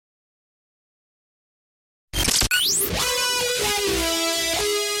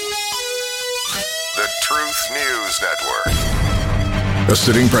Truth News Network. A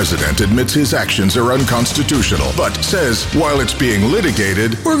sitting president admits his actions are unconstitutional, but says while it's being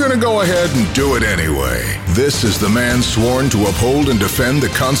litigated, we're going to go ahead and do it anyway. This is the man sworn to uphold and defend the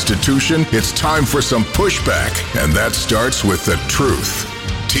Constitution. It's time for some pushback, and that starts with the truth.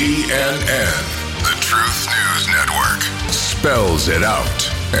 TNN, the Truth News Network, spells it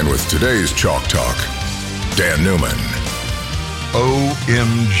out. And with today's Chalk Talk, Dan Newman.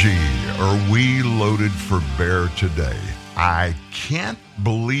 OMG, are we loaded for bear today? I can't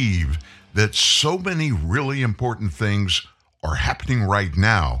believe that so many really important things are happening right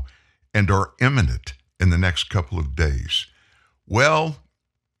now and are imminent in the next couple of days. Well,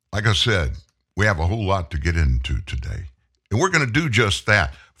 like I said, we have a whole lot to get into today, and we're going to do just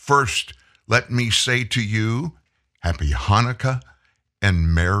that. First, let me say to you, Happy Hanukkah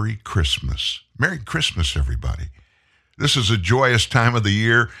and Merry Christmas. Merry Christmas, everybody. This is a joyous time of the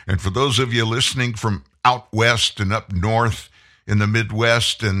year, and for those of you listening from out west and up north in the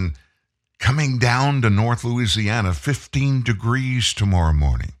Midwest and coming down to North Louisiana, 15 degrees tomorrow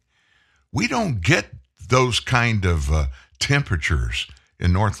morning. We don't get those kind of temperatures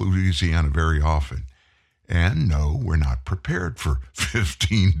in North Louisiana very often. And no, we're not prepared for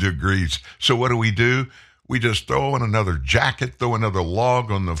 15 degrees. So what do? We just throw in another jacket, throw another log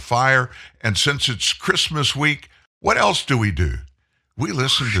on the fire, and since it's Christmas week, what else do? We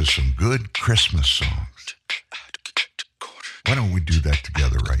listen to some good Christmas songs. Why don't we do that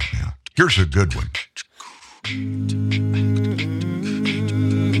together right now? Here's a good one.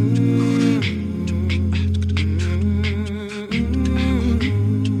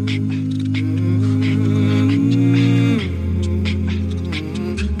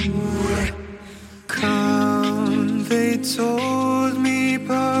 They told me,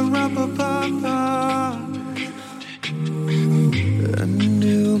 a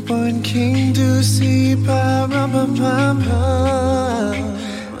newborn king to see, our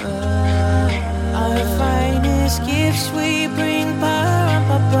finest gifts we bring,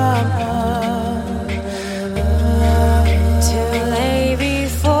 to lay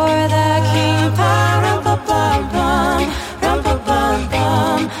before the king,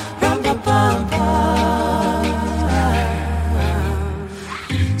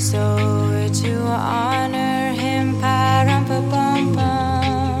 so to honor him, when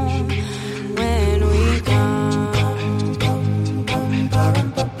we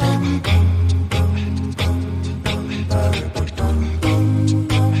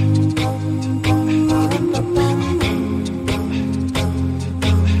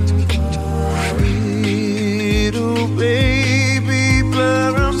little baby,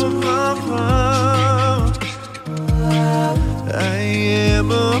 I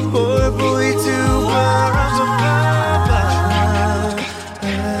am a poor boy too.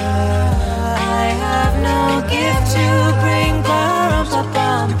 I have no gift to bring,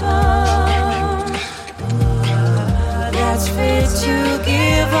 that's fit to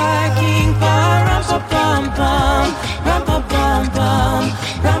give our king,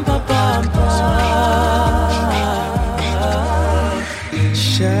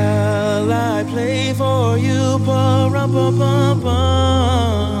 Shall I play for you?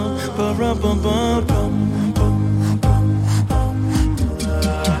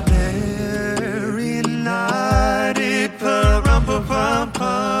 Mary nodded,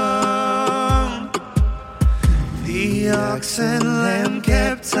 the ox and lamb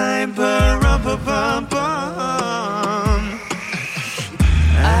kept time,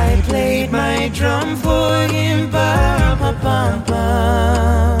 I played my drum for him,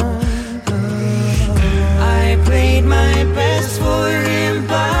 I played my best for him,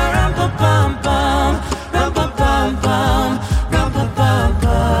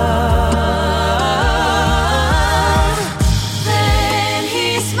 then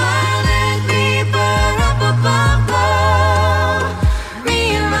he smiled at me,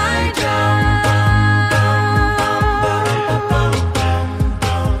 me and my drum.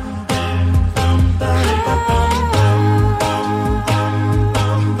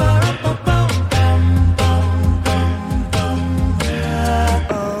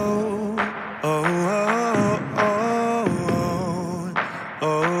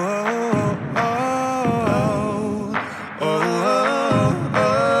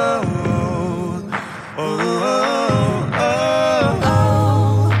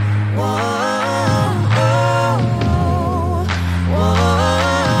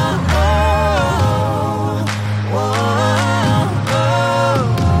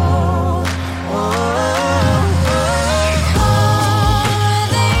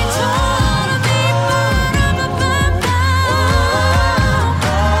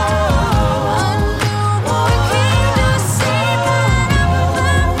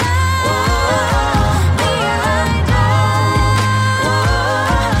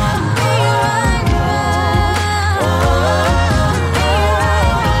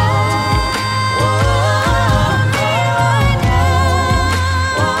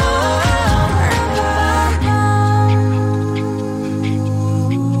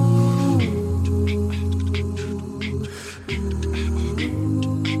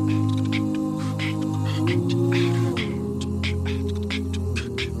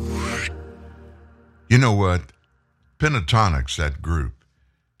 know what? Pentatonics, that group.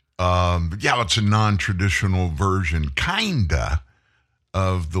 It's a non-traditional version, kinda,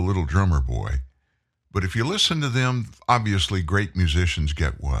 of the Little Drummer Boy. But if you listen to them, obviously great musicians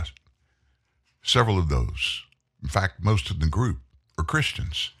get what? Several of those. In fact, most of the group are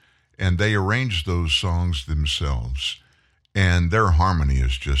Christians. And they arranged those songs themselves. And their harmony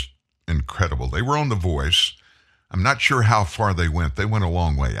is just incredible. They were on The Voice. I'm not sure how far they went. They went a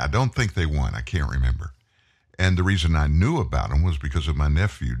long way. I don't think they won. I can't remember. And the reason I knew about them was because of my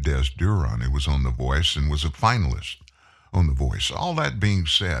nephew, Des Duron, who was on The Voice and was a finalist on The Voice. All that being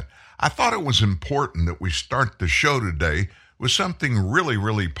said, I thought it was important that we start the show today with something really,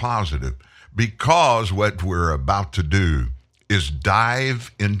 really positive, because what we're about to do is dive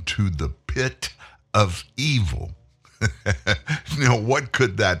into the pit of evil. Now, what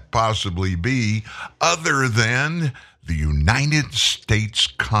could that possibly be other than the United States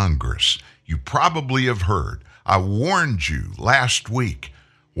Congress? You probably have heard. I warned you last week.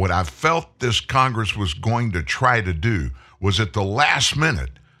 What I felt this Congress was going to try to do was at the last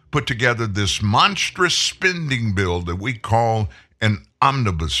minute put together this monstrous spending bill that we call an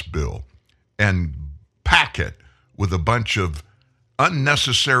omnibus bill and pack it with a bunch of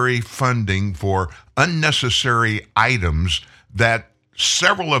unnecessary funding for unnecessary items that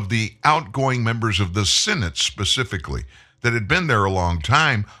several of the outgoing members of the Senate specifically that had been there a long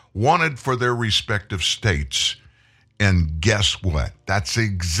time wanted for their respective states. And guess what? That's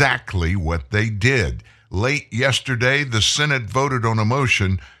exactly what they did. Late yesterday, the Senate voted on a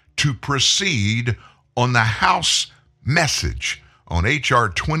motion to proceed on the House message on H.R.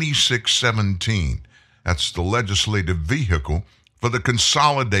 2617. That's the legislative vehicle for the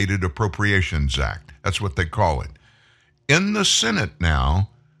Consolidated Appropriations Act. That's what they call it. In the Senate now,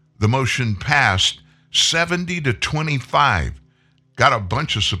 the motion passed 70-25. Got a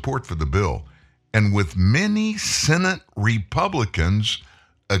bunch of support for the bill, and with many Senate Republicans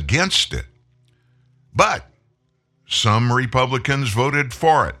against it. But some Republicans voted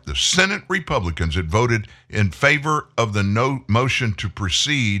for it. The Senate Republicans had voted in favor of the motion to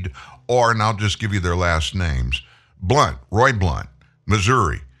proceed, and I'll just give you their last names. Blunt, Roy Blunt,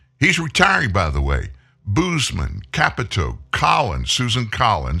 Missouri. He's retiring, by the way. Boozman, Capito, Collins, Susan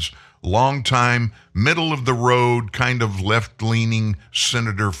Collins, longtime, middle-of-the-road, kind of left-leaning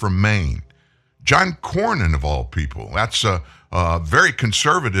senator from Maine. John Cornyn, of all people. That's a very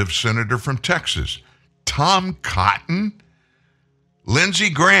conservative senator from Texas. Tom Cotton, Lindsey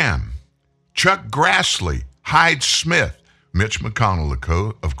Graham, Chuck Grassley, Hyde Smith, Mitch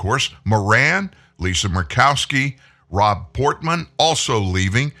McConnell, of course, Moran, Lisa Murkowski, Rob Portman, also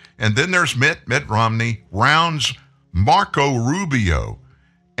leaving. And then there's Mitt Romney, Rounds, Marco Rubio,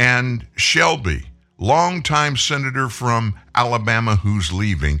 and Shelby, longtime senator from Alabama who's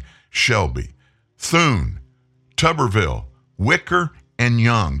leaving, Shelby. Thune, Tuberville, Wicker, and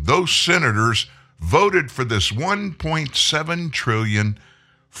Young. Those senators voted for this $1.7 trillion,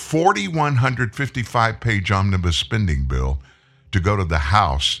 4,155-page omnibus spending bill to go to the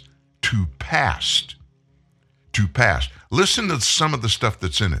House to pass. Listen to some of the stuff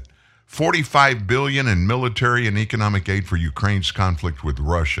that's in it. $45 billion in military and economic aid for Ukraine's conflict with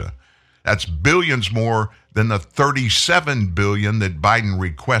Russia. That's billions more than the $37 billion that Biden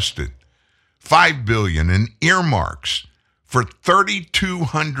requested. $5 billion in earmarks for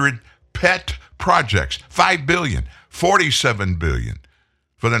 3,200 pet projects. $5 billion. $47 billion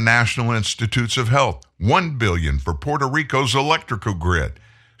for the National Institutes of Health. $1 billion for Puerto Rico's electrical grid.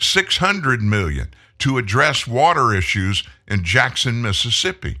 $600 million to address water issues in Jackson,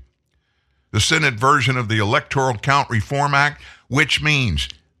 Mississippi. The Senate version of the Electoral Count Reform Act, which means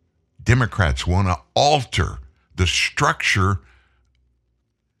Democrats want to alter the structure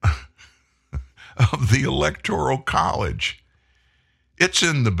of the Electoral College. It's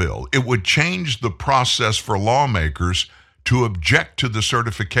in the bill. It would change the process for lawmakers to object to the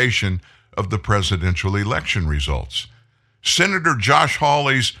certification of the presidential election results. Senator Josh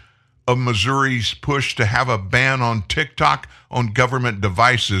Hawley's of Missouri's push to have a ban on TikTok on government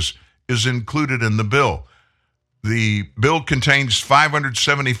devices is included in the bill. The bill contains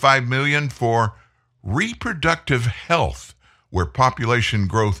 $575 million for reproductive health, where population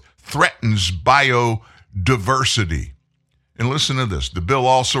growth threatens biodiversity. And listen to this. The bill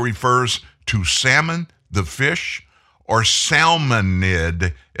also refers to salmon, the fish, or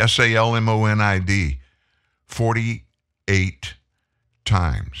salmonid, S-A-L-M-O-N-I-D, 48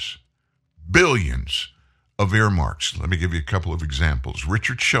 times. Billions of earmarks. Let me give you a couple of examples.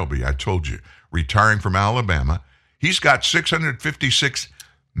 Richard Shelby, I told you, retiring from Alabama. He's got $656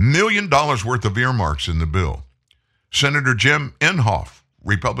 million worth of earmarks in the bill. Senator Jim Inhofe,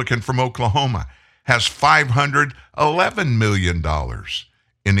 Republican from Oklahoma, has $511 million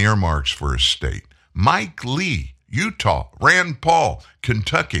in earmarks for his state. Mike Lee, Utah, Rand Paul,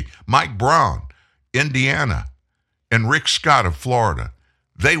 Kentucky, Mike Brown, Indiana, and Rick Scott of Florida.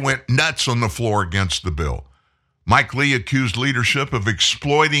 They went nuts on the floor against the bill. Mike Lee accused leadership of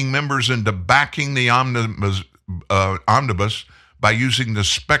exploiting members into backing the omnibus by using the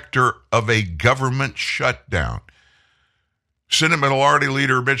specter of a government shutdown. Senate Minority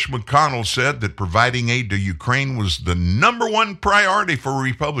Leader Mitch McConnell said that providing aid to Ukraine was the number one priority for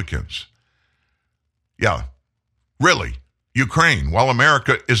Republicans. Yeah, really, Ukraine, while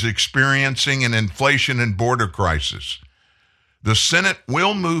America is experiencing an inflation and border crisis. The Senate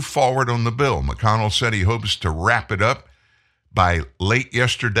will move forward on the bill. McConnell said he hopes to wrap it up by late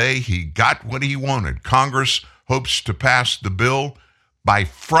yesterday. He got what he wanted. Congress hopes to pass the bill by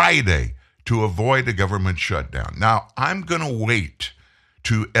Friday to avoid a government shutdown. Now, I'm going to wait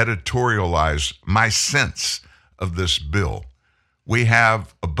to editorialize my sense of this bill. We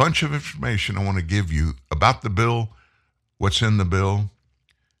have a bunch of information I want to give you about the bill, what's in the bill,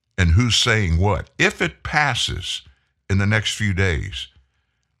 and who's saying what. If it passes in the next few days,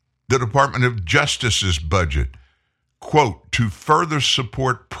 the Department of Justice's budget, quote, to further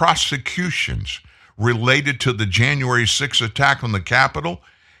support prosecutions related to the January 6th attack on the Capitol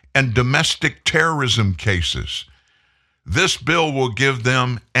and domestic terrorism cases. This bill will give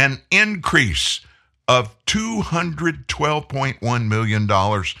them an increase of $212.1 million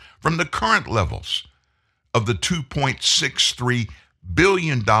from the current levels of the $2.63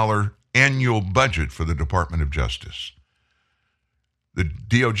 billion annual budget for the Department of Justice. The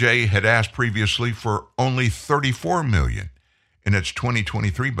DOJ had asked previously for only $34 million in its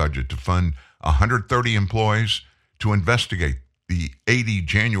 2023 budget to fund 130 employees to investigate the 80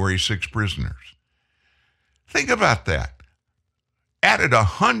 January 6 prisoners. Think about that. Added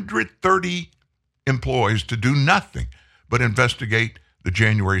 130 employees to do nothing but investigate the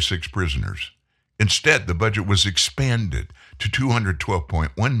January 6 prisoners. Instead, the budget was expanded to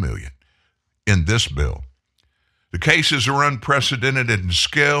 $212.1 million in this bill. The cases are unprecedented in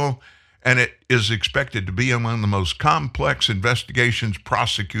scale, and it is expected to be among the most complex investigations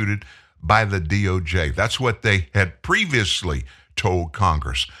prosecuted by the DOJ. That's what they had previously told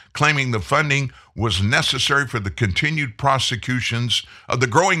Congress, claiming the funding was necessary for the continued prosecutions of the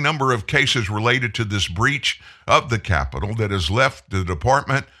growing number of cases related to this breach of the Capitol that has left the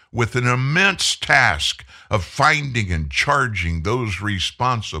department with an immense task of finding and charging those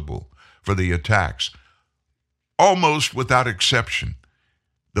responsible for the attacks. Almost without exception,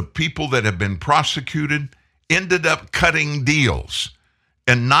 the people that have been prosecuted ended up cutting deals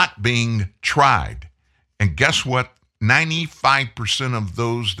and not being tried. And guess what? 95% of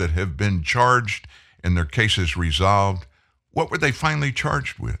those that have been charged and their cases resolved, what were they finally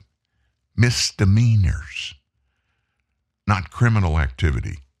charged with? Misdemeanors, not criminal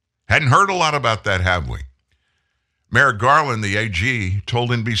activity. Hadn't heard a lot about that, have we? Merrick Garland, the AG,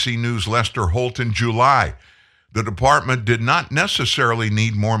 told NBC News' Lester Holt in July the department did not necessarily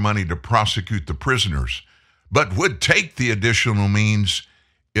need more money to prosecute the prisoners, but would take the additional means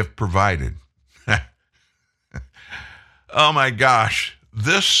if provided. Oh my gosh,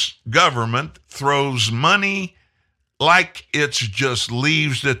 this government throws money like it's just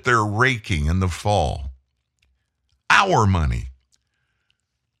leaves that they're raking in the fall. Our money.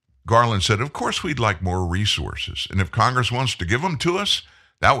 Garland said, of course we'd like more resources, and if Congress wants to give them to us,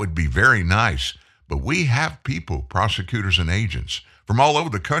 that would be very nice. But we have people, prosecutors and agents from all over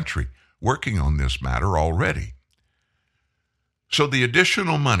the country working on this matter already. So the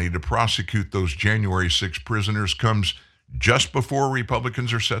additional money to prosecute those January 6 prisoners comes just before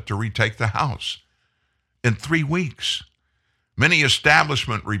Republicans are set to retake the House. In 3 weeks, many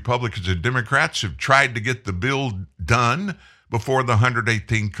establishment Republicans and Democrats have tried to get the bill done before the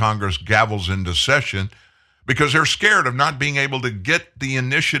 118th Congress gavels into session because they're scared of not being able to get the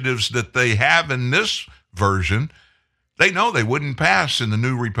initiatives that they have in this version. They know they wouldn't pass in the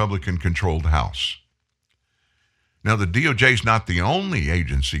new Republican-controlled House. Now, the DOJ is not the only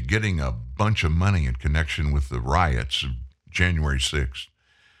agency getting a bunch of money in connection with the riots of January 6th.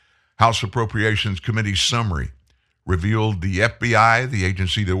 House Appropriations Committee summary revealed the FBI, the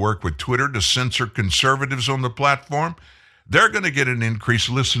agency that worked with Twitter to censor conservatives on the platform, they're going to get an increase.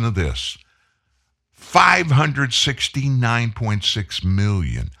 Listen to this. $569.6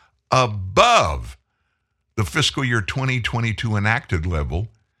 million above the fiscal year 2022 enacted level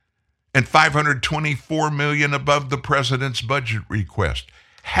and $524 million above the president's budget request.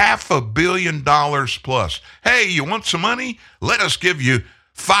 $500 million plus. Hey, you want some money? Let us give you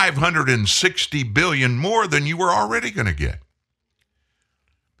 $560 billion more than you were already going to get.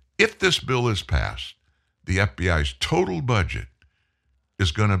 If this bill is passed, the FBI's total budget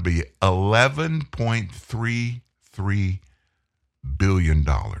is going to be $11.33 billion.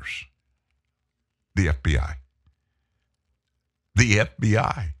 The FBI. The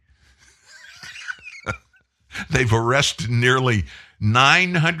FBI. They've arrested nearly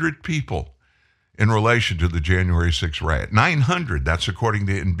 900 people in relation to the January 6th riot. 900, that's according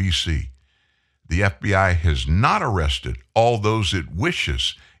to NBC. The FBI has not arrested all those it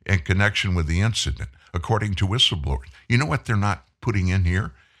wishes in connection with the incident, according to whistleblowers. You know what they're not putting in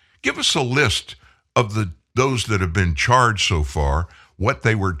here? Give us a list of those that have been charged so far, what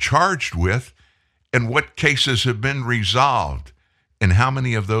they were charged with, and what cases have been resolved, and how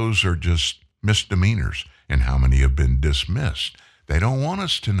many of those are just misdemeanors, and how many have been dismissed. They don't want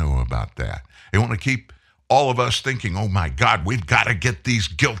us to know about that. They want to keep all of us thinking, oh my God, we've got to get these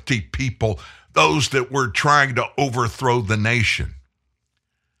guilty people, those that were trying to overthrow the nation.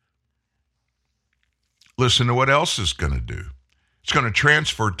 Listen to what else it's going to do. It's going to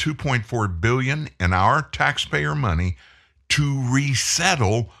transfer $2.4 billion in our taxpayer money to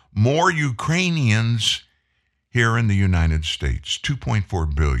resettle more Ukrainians here in the United States.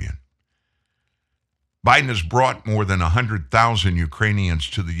 $2.4 billion. Biden has brought more than 100,000 Ukrainians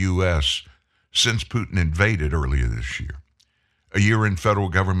to the U.S. since Putin invaded earlier this year. A year in federal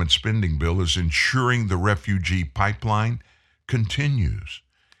government spending bill is ensuring the refugee pipeline continues.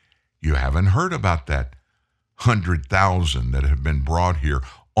 You haven't heard about that 100,000 that have been brought here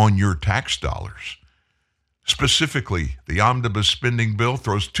on your tax dollars. Specifically, the omnibus spending bill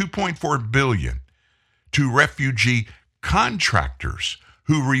throws $2.4 billion to refugee contractors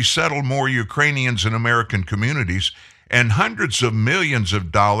who resettle more Ukrainians in American communities, and hundreds of millions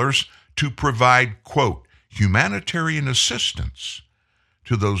of dollars to provide, quote, humanitarian assistance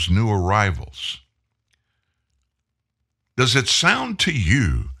to those new arrivals. Does it sound to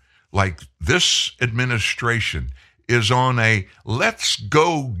you like this administration is on a let's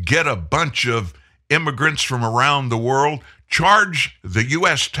go get a bunch of immigrants from around the world, charge the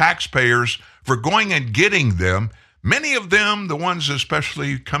U.S. taxpayers for going and getting them? Many of them, the ones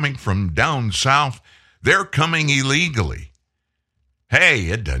especially coming from down south, they're coming illegally. Hey,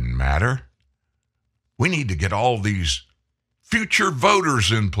 it doesn't matter. We need to get all these future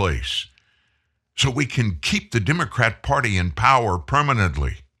voters in place so we can keep the Democrat Party in power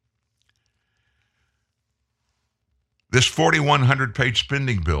permanently. This 4,100-page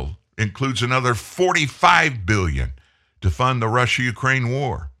spending bill includes another $45 billion to fund the Russia-Ukraine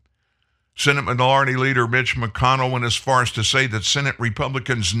war. Senate Minority Leader Mitch McConnell went as far as to say that Senate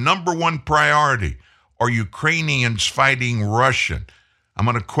Republicans' number one priority are Ukrainians fighting Russian. I'm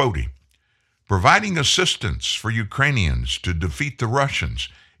going to quote him. Providing assistance for Ukrainians to defeat the Russians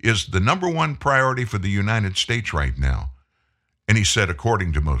is the number one priority for the United States right now. And he said,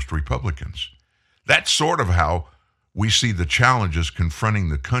 according to most Republicans. That's sort of how we see the challenges confronting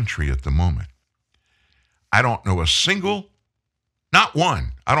the country at the moment. I don't know a single, not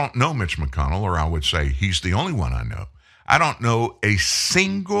one. I don't know Mitch McConnell, or I would say he's the only one I know. I don't know a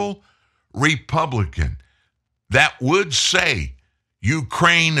single Republican that would say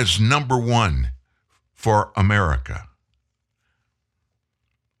Ukraine is number one for America.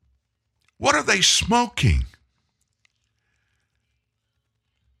 What are they smoking?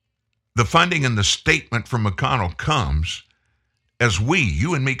 The funding in the statement from McConnell comes as we,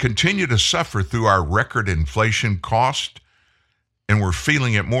 you and me, continue to suffer through our record inflation cost, and we're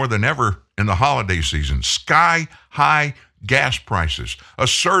feeling it more than ever in the holiday season. Sky-high gas prices, a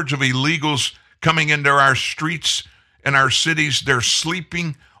surge of illegals coming into our streets and our cities. They're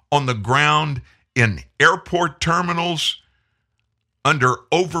sleeping on the ground in airport terminals, under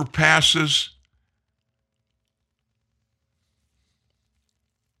overpasses.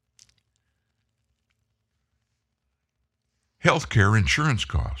 Healthcare insurance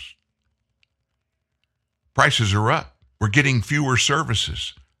costs. Prices are up. We're getting fewer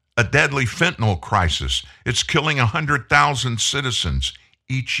services. A deadly fentanyl crisis. It's killing 100,000 citizens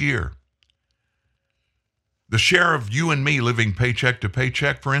each year. The share of you and me living paycheck to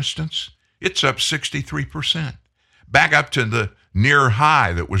paycheck, for instance, it's up 63%. Back up to the near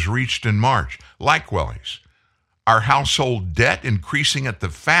high that was reached in March. Likewise, our household debt increasing at the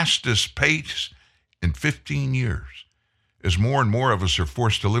fastest pace in 15 years as more and more of us are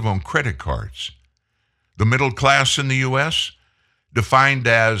forced to live on credit cards. The middle class in the U.S., defined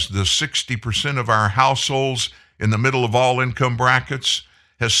as the 60% of our households in the middle of all income brackets,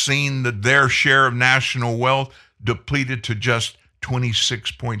 has seen that their share of national wealth depleted to just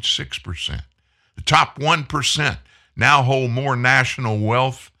 26.6%. The top 1% now hold more national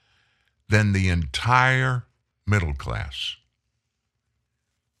wealth than the entire middle class.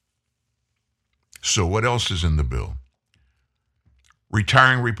 So what else is in the bill?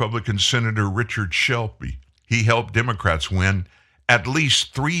 Retiring Republican Senator Richard Shelby. He helped Democrats win at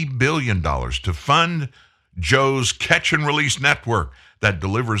least $3 billion to fund Joe's catch and release network that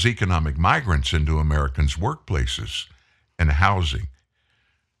delivers economic migrants into Americans' workplaces and housing.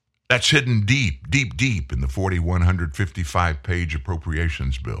 That's hidden deep, deep, deep in the 4,155-page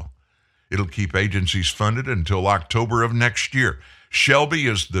appropriations bill. It'll keep agencies funded until October of next year. Shelby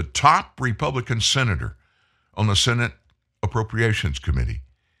is the top Republican senator on the Senate Appropriations Committee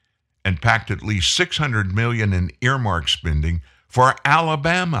and packed at least $600 million in earmark spending for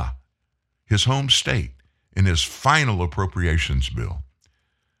Alabama, his home state, in his final appropriations bill.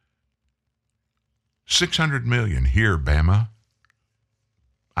 $600 million here, Bama.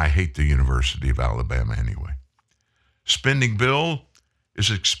 I hate the University of Alabama anyway. Spending bill is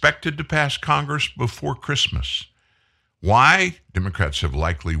expected to pass Congress before Christmas. Why? Democrats have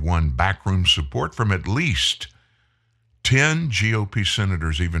likely won backroom support from at least 10 GOP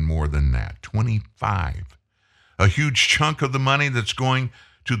senators, even more than that, 25. A huge chunk of the money that's going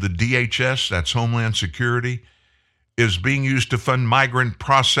to the DHS, that's Homeland Security, is being used to fund migrant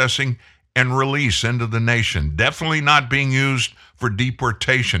processing and release into the nation. Definitely not being used for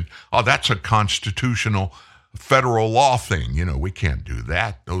deportation. Oh, that's a constitutional federal law thing. You know, we can't do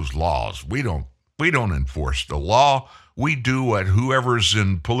that. Those laws, we don't enforce the law. We do what whoever's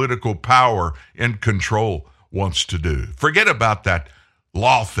in political power and control wants to do. Forget about that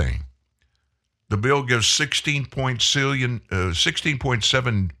law thing. The bill gives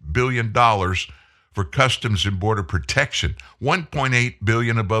 $16.7 billion for Customs and Border Protection, $1.8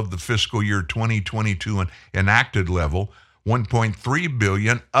 billion above the fiscal year 2022 enacted level, $1.3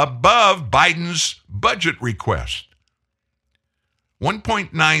 billion above Biden's budget request.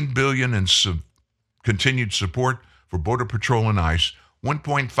 $1.9 billion in continued support for Border Patrol and ICE,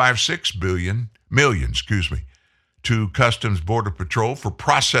 $1.56 million to Customs Border Patrol for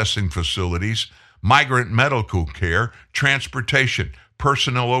processing facilities, migrant medical care, transportation,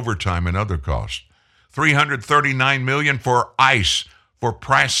 personnel overtime, and other costs. $339 million for ICE for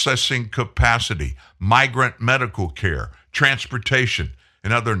processing capacity, migrant medical care, transportation,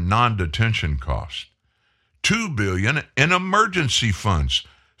 and other non-detention costs. $2 billion in emergency funds,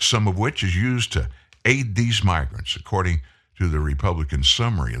 some of which is used to aid these migrants, according to the Republican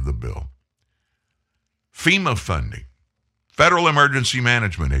summary of the bill. FEMA funding, Federal Emergency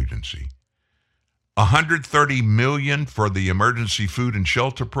Management Agency, $130 million for the Emergency Food and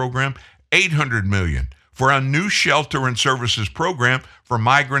Shelter Program, $800 million for a new shelter and services program for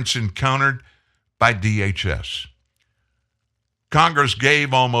migrants encountered by DHS. Congress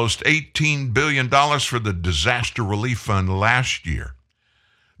gave almost $18 billion for the Disaster Relief Fund last year.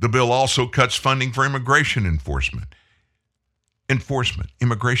 The bill also cuts funding for immigration enforcement.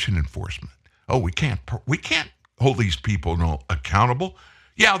 Immigration enforcement. Oh, we can't hold these people accountable.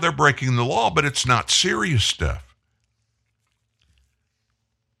 Yeah, they're breaking the law, but it's not serious stuff.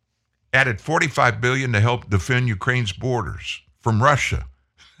 Added $45 billion to help defend Ukraine's borders from Russia.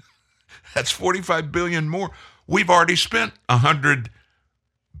 That's $45 billion more. We've already spent $100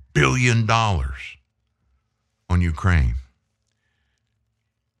 billion on Ukraine.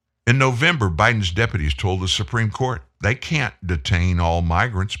 In November, Biden's deputies told the Supreme Court they can't detain all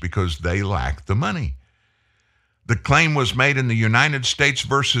migrants because they lack the money. The claim was made in the United States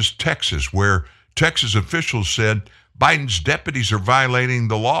versus Texas, where Texas officials said Biden's deputies are violating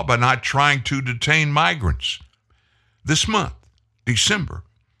the law by not trying to detain migrants. This month, December,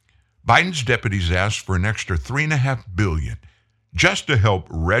 Biden's deputies asked for an extra $3.5 billion just to help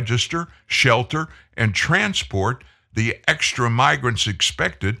register, shelter, and transport the extra migrants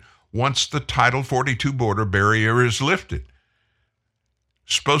expected once the Title 42 border barrier is lifted.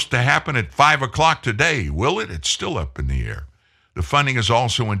 Supposed to happen at 5 o'clock today. Will it? It's still up in the air. The funding is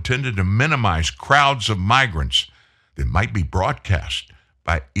also intended to minimize crowds of migrants that might be broadcast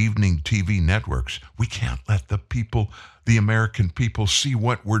by evening TV networks. We can't let the American people, see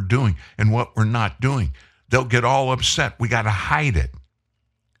what we're doing and what we're not doing. They'll get all upset. We got to hide it.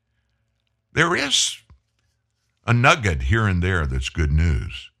 There is a nugget here and there that's good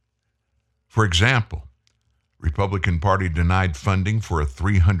news. For example, Republican Party denied funding for a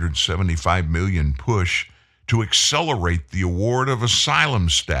 $375 million push to accelerate the award of asylum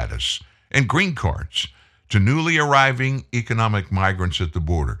status and green cards to newly arriving economic migrants at the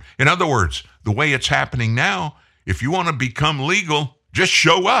border. In other words, the way it's happening now, if you want to become legal, just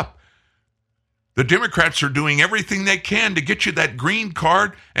show up. The Democrats are doing everything they can to get you that green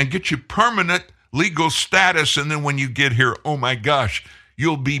card and get you permanent legal status. And then when you get here, oh my gosh,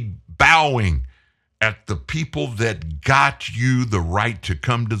 you'll be bowing at the people that got you the right to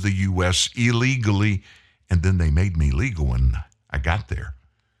come to the U.S. illegally, and then they made me legal when I got there.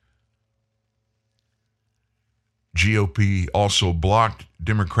 GOP also blocked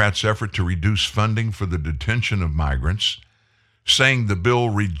Democrats' effort to reduce funding for the detention of migrants, saying the bill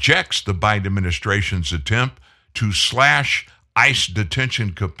rejects the Biden administration's attempt to slash ICE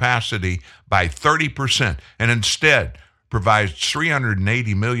detention capacity by 30% and instead provides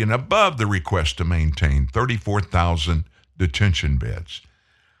 $380 million above the request to maintain 34,000 detention beds.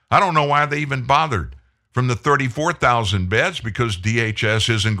 I don't know why they even bothered from the 34,000 beds, because DHS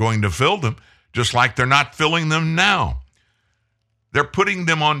isn't going to fill them, just like they're not filling them now. They're putting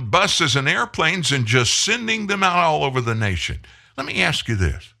them on buses and airplanes and just sending them out all over the nation. Let me ask you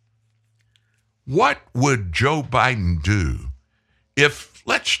this. What would Joe Biden do if,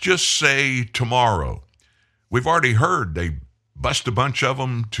 let's just say tomorrow, we've already heard they bust a bunch of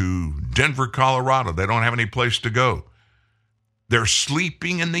them to Denver, Colorado. They don't have any place to go. They're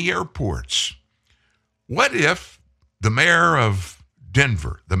sleeping in the airports. What if the mayor of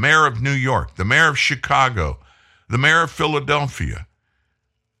Denver, the mayor of New York, the mayor of Chicago, the mayor of Philadelphia,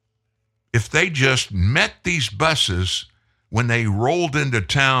 if they just met these buses when they rolled into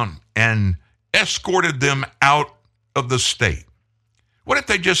town and escorted them out of the state? What if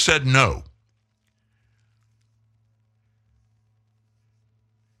they just said no?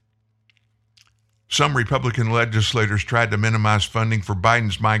 Some Republican legislators tried to minimize funding for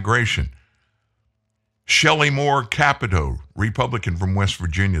Biden's migration. Shelley Moore Capito, Republican from West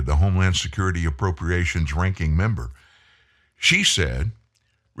Virginia, the Homeland Security Appropriations ranking member, she said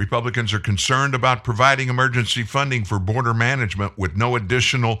Republicans are concerned about providing emergency funding for border management with no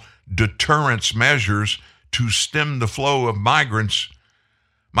additional deterrence measures to stem the flow of migrants.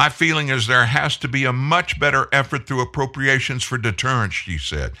 My feeling is there has to be a much better effort through appropriations for deterrence, she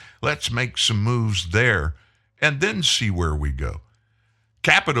said. Let's make some moves there and then see where we go.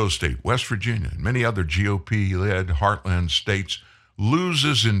 Capitol State, West Virginia, and many other GOP-led heartland states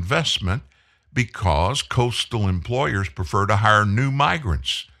loses investment because coastal employers prefer to hire new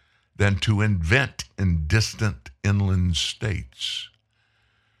migrants than to invent in distant inland states.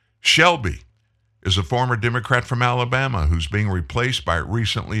 Shelby is a former Democrat from Alabama who's being replaced by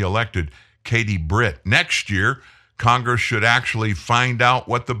recently elected Katie Britt. Next year, Congress should actually find out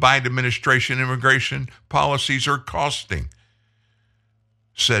what the Biden administration immigration policies are costing,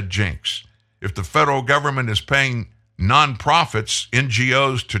 said Jenks. If the federal government is paying nonprofits,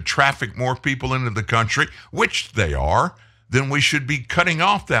 NGOs, to traffic more people into the country, which they are, then we should be cutting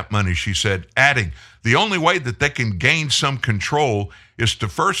off that money, she said, adding, the only way that they can gain some control is to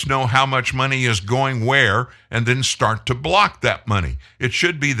first know how much money is going where and then start to block that money. It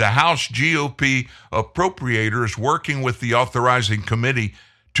should be the House GOP appropriators working with the authorizing committee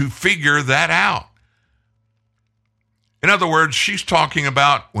to figure that out. In other words, she's talking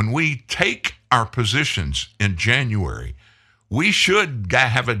about when we take our positions in January, we should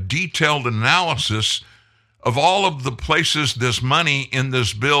have a detailed analysis of all of the places this money in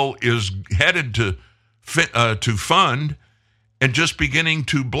this bill is headed to fund, and just beginning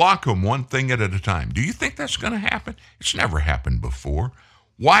to block them one thing at a time. Do you think that's going to happen? It's never happened before.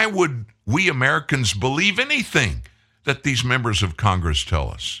 Why would we Americans believe anything that these members of Congress tell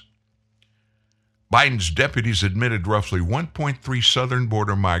us? Biden's deputies admitted roughly 1.3 southern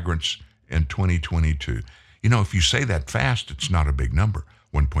border migrants in 2022. You know, if you say that fast, it's not a big number,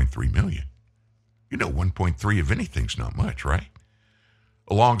 1.3 million. You know, 1.3 of anything's not much, right?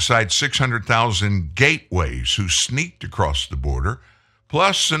 Alongside 600,000 gateways who sneaked across the border,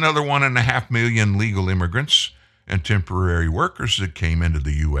 plus another 1.5 million legal immigrants and temporary workers that came into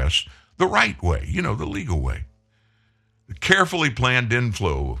the U.S. the right way, you know, the legal way. The carefully planned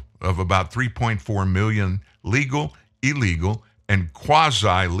inflow of about 3.4 million legal, illegal, and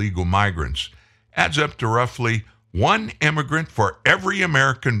quasi-legal migrants adds up to roughly one immigrant for every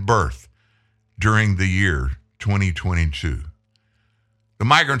American birth during the year 2022. The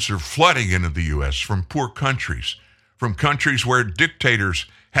migrants are flooding into the U.S. from poor countries, from countries where dictators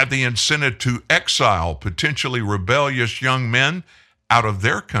have the incentive to exile potentially rebellious young men out of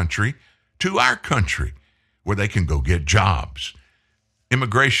their country to our country, where they can go get jobs.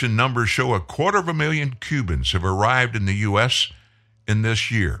 Immigration numbers show 250,000 Cubans have arrived in the U.S. in this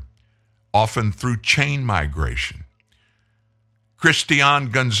year, often through chain migration.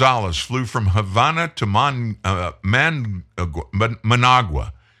 Christian Gonzalez flew from Havana to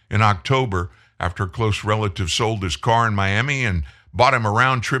Managua in October after a close relative sold his car in Miami and bought him a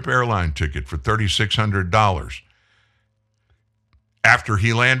round-trip airline ticket for $3,600. After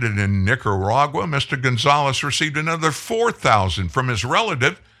he landed in Nicaragua, Mr. Gonzalez received another $4,000 from his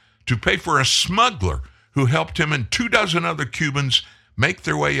relative to pay for a smuggler who helped him and 24 other Cubans make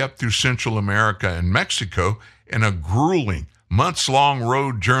their way up through Central America and Mexico in a grueling, months-long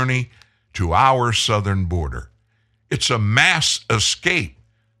road journey to our southern border. It's a mass escape,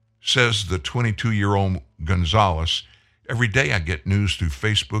 says the 22-year-old Gonzalez. Every day I get news through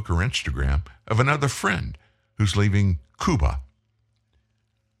Facebook or Instagram of another friend who's leaving Cuba.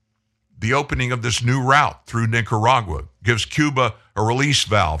 The opening of this new route through Nicaragua gives Cuba a release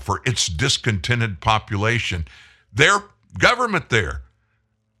valve for its discontented population. Their government there,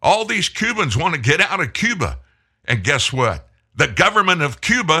 all these Cubans want to get out of Cuba. And guess what? The government of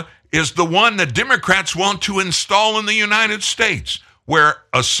Cuba is the one the Democrats want to install in the United States, where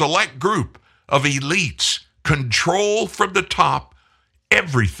a select group of elites control from the top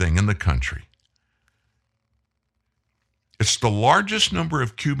everything in the country. It's the largest number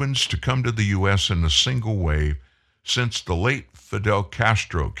of Cubans to come to the U.S. in a single wave since the late Fidel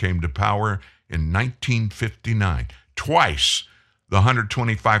Castro came to power in 1959. Twice the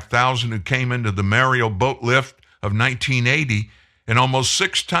 125,000 who came into the Mariel boat lift of 1980, and almost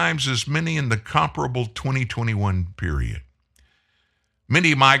 6 times as many in the comparable 2021 period.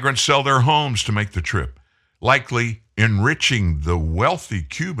 Many migrants sell their homes to make the trip, likely enriching the wealthy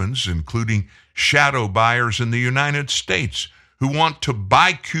Cubans, including shadow buyers in the United States who want to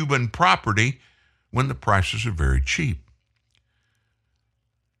buy Cuban property when the prices are very cheap.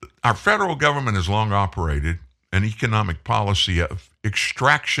 Our federal government has long operated an economic policy of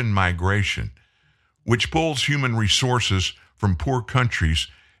extraction migration, which pulls human resources from poor countries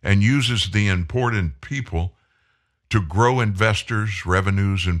and uses the important people to grow investors'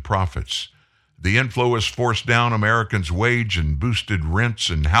 revenues and profits. The inflow has forced down Americans' wage and boosted rents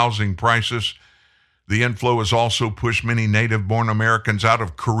and housing prices. The inflow has also pushed many native-born Americans out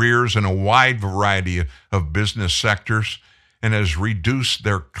of careers in a wide variety of business sectors and has reduced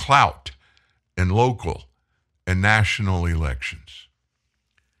their clout in local and national elections.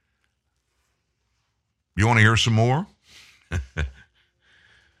 You want to hear some more?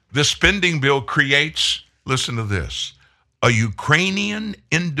 This spending bill creates, listen to this, a Ukrainian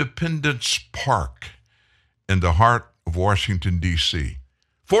Independence Park in the heart of Washington, D.C.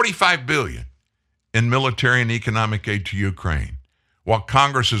 $45 billion in military and economic aid to Ukraine, while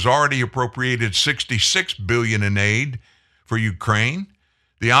Congress has already appropriated $66 billion in aid for Ukraine.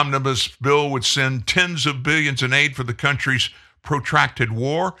 The omnibus bill would send tens of billions in aid for the country's protracted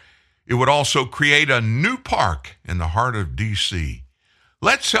war. It would also create a new park in the heart of D.C.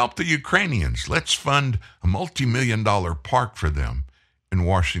 Let's help the Ukrainians. Let's fund a multi-million-dollar park for them in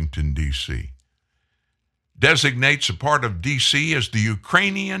Washington, D.C. Designates a part of D.C. as the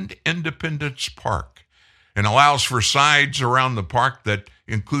Ukrainian Independence Park and allows for signs around the park that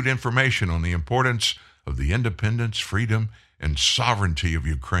include information on the importance of the independence, freedom, and sovereignty of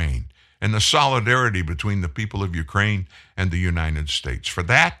Ukraine and the solidarity between the people of Ukraine and the United States. For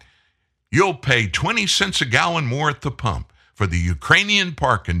that, you'll pay 20 cents a gallon more at the pump for the Ukrainian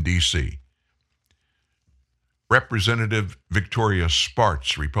Park in D.C. Representative Victoria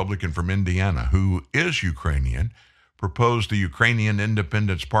Spartz, Republican from Indiana, who is Ukrainian, proposed the Ukrainian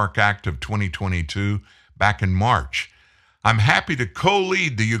Independence Park Act of 2022 back in March. I'm happy to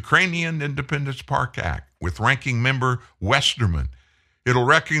co-lead the Ukrainian Independence Park Act with Ranking Member Westerman. It'll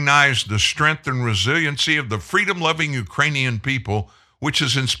recognize the strength and resiliency of the freedom-loving Ukrainian people, which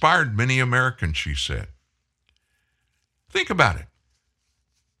has inspired many Americans, she said. Think about it.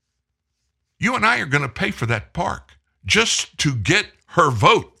 You and I are going to pay for that park just to get her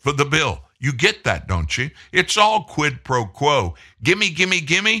vote for the bill. You get that, don't you? It's all quid pro quo. Gimme, gimme,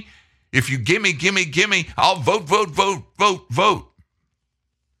 gimme. If you gimme, gimme, gimme, I'll vote, vote, vote, vote, vote.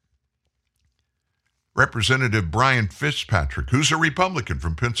 Representative Brian Fitzpatrick, who's a Republican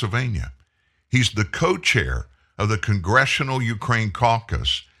from Pennsylvania. He's the co-chair of the Congressional Ukraine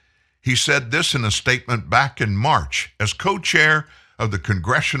Caucus. He said this in a statement back in March. As co-chair of the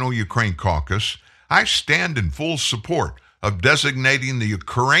Congressional Ukraine Caucus, I stand in full support of designating the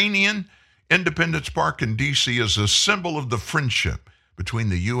Ukrainian Independence Park in D.C. as a symbol of the friendship between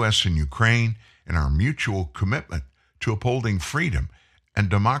the U.S. and Ukraine and our mutual commitment to upholding freedom and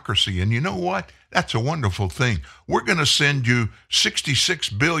democracy. And you know what? That's a wonderful thing. We're going to send you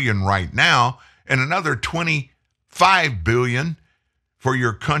 $66 billion right now and another $25 billion for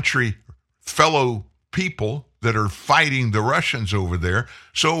your country, fellow people that are fighting the Russians over there.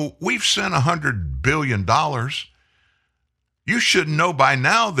 So we've sent $100 billion. You should know by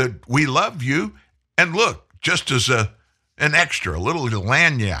now that we love you. And look, just as an extra, a little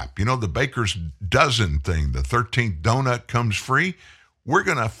lagniappe, you know, the baker's dozen thing, the 13th donut comes free. We're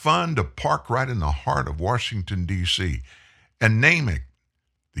going to fund a park right in the heart of Washington, D.C. and name it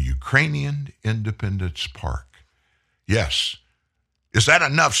the Ukrainian Independence Park. Yes. Is that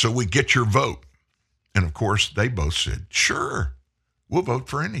enough so we get your vote? And of course, they both said, sure, we'll vote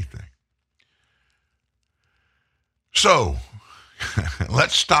for anything. So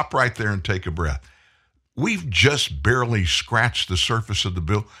let's stop right there and take a breath. We've just barely scratched the surface of the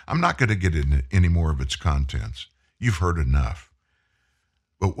bill. I'm not going to get into any more of its contents. You've heard enough.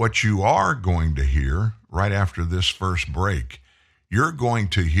 But what you are going to hear right after this first break, you're going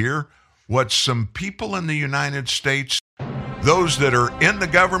to hear what some people in the United States, those that are in the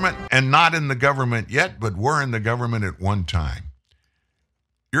government and not in the government yet, but were in the government at one time,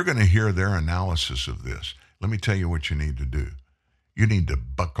 you're going to hear their analysis of this. Let me tell you what you need to do. You need to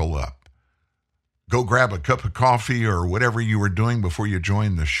buckle up. Go grab a cup of coffee or whatever you were doing before you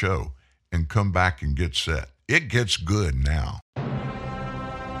joined the show and come back and get set. It gets good now.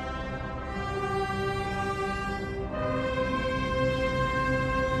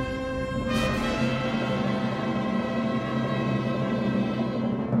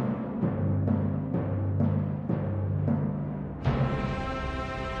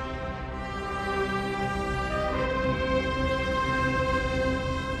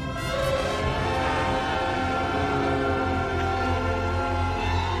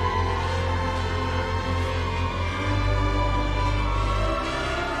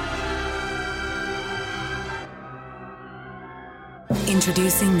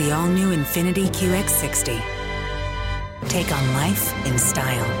 Introducing the all-new Infiniti QX60. Take on life in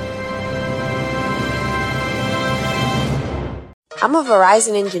style. I'm a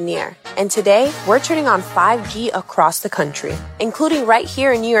Verizon engineer, and today we're turning on 5G across the country, including right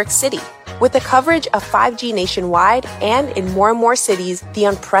here in New York City. With the coverage of 5G nationwide and in more and more cities, the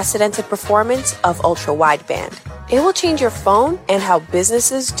unprecedented performance of ultra-wideband. It will change your phone and how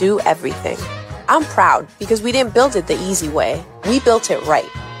businesses do everything. I'm proud because we didn't build it the easy way. We built it right.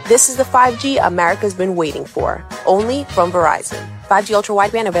 This is the 5G America's been waiting for, only from Verizon. 5G Ultra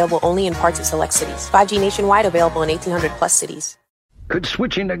Wideband available only in parts of select cities. 5G nationwide available in 1,800 plus cities. Could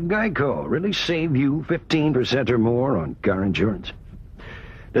switching to Geico really save you 15% or more on car insurance?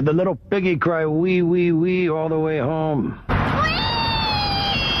 Did the little piggy cry wee, wee, wee all the way home?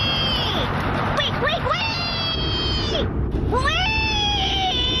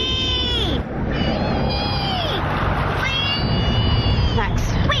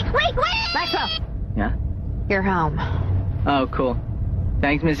 Yeah? You're home. Oh, cool.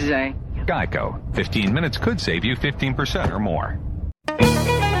 Thanks, Mrs. A. Geico. 15 minutes could save you 15% or more.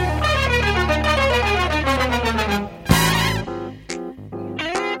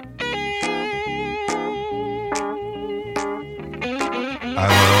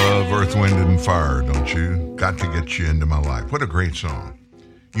 I love Earth, Wind, and Fire, don't you? Got to get you into my life. What a great song.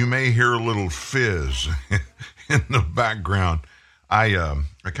 You may hear a little fizz in the background. I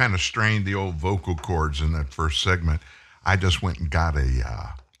kind of strained the old vocal cords in that first segment. I just went and got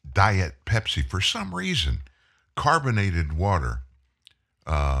a Diet Pepsi for some reason. Carbonated water.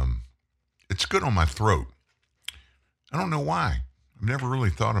 It's good on my throat. I don't know why. I've never really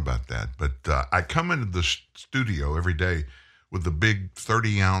thought about that. But I come into the studio every day with a big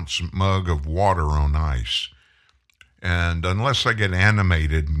 30-ounce mug of water on ice. And unless I get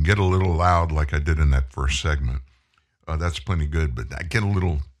animated and get a little loud like I did in that first segment, that's plenty good, but I get a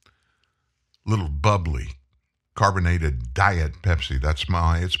little bubbly, carbonated Diet Pepsi.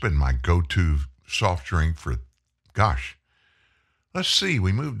 It's been my go-to soft drink for, gosh, let's see,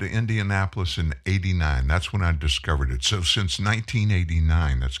 we moved to Indianapolis in 89. That's when I discovered it. So since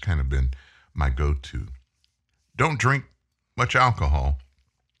 1989, that's kind of been my go-to. Don't drink much alcohol,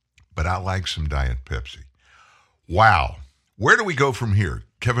 but I like some Diet Pepsi. Wow. Where do we go from here?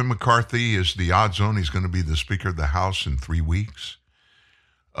 Kevin McCarthy is the odds-on. He's going to be the Speaker of the House in 3 weeks.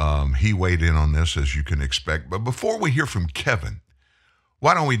 He weighed in on this, as you can expect. But before we hear from Kevin,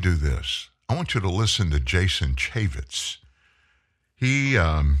 why don't we do this? I want you to listen to Jason Chaffetz.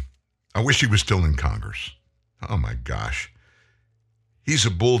 I wish he was still in Congress. Oh, my gosh. He's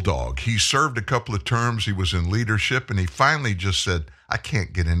a bulldog. He served a couple of terms. He was in leadership, and he finally just said, I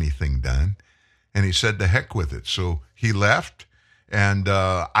can't get anything done. And he said, to heck with it. So he left. And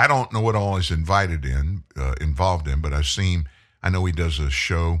I don't know what all he's involved in, but I know he does a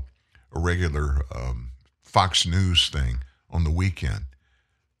show, a regular Fox News thing on the weekend.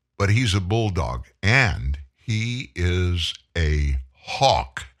 But he's a bulldog, and he is a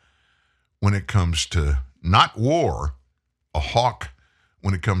hawk when it comes to, not war, a hawk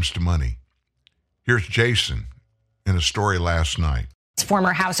when it comes to money. Here's Jason in a story last night.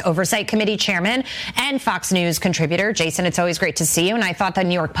 former House Oversight Committee chairman and Fox News contributor. Jason, it's always great to see you. And I thought the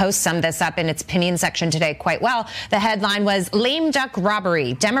New York Post summed this up in its opinion section today quite well. The headline was "Lame Duck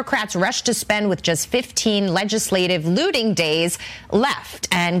Robbery. Democrats rush to spend with just 15 legislative looting days left."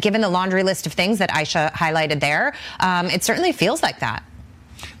 And given the laundry list of things that Aisha highlighted there, it certainly feels like that.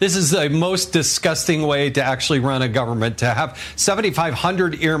 This is the most disgusting way to actually run a government, to have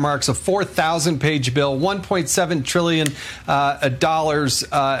 7,500 earmarks, a 4,000-page bill, $1.7 trillion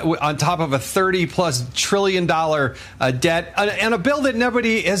on top of a $30+ trillion debt, and a bill that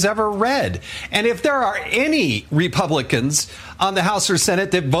nobody has ever read. And if there are any Republicans on the House or Senate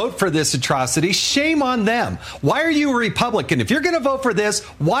that vote for this atrocity, shame on them. Why are you a Republican? If you're going to vote for this,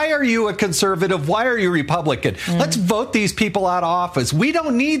 why are you a conservative? Why are you Republican? Let's vote these people out of office. We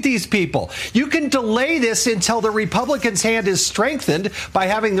don't need these people. You can delay this until the Republicans' hand is strengthened by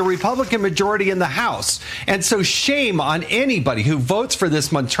having the Republican majority in the House. And so shame on anybody who votes for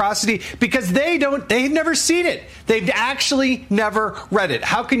this monstrosity, because they've never seen it. They've actually never read it.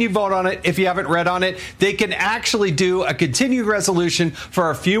 How can you vote on it if you haven't read on it? They can actually do a continued resolution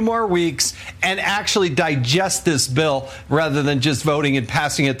for a few more weeks and actually digest this bill rather than just voting and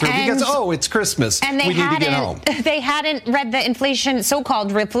passing it through because, it's Christmas. And we need to get home. They hadn't read the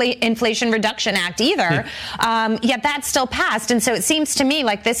so-called Inflation Reduction Act either, yet that still passed. And so it seems to me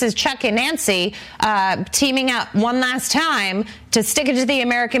like this is Chuck and Nancy teaming up one last time to stick it to the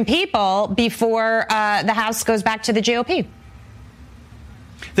American people before the House goes back to the GOP.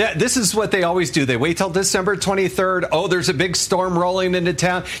 This is what they always do. They wait till December 23rd. Oh, there's a big storm rolling into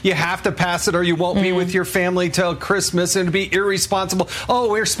town. You have to pass it or you won't be with your family till Christmas, and be irresponsible. Oh,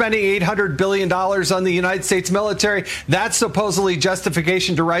 we're spending $800 billion on the United States military. That's supposedly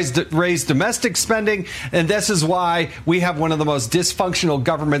justification to raise domestic spending. And this is why we have one of the most dysfunctional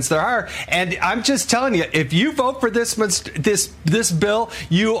governments there are. And I'm just telling you, if you vote for this bill,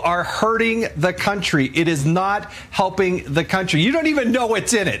 you are hurting the country. It is not helping the country. You don't even know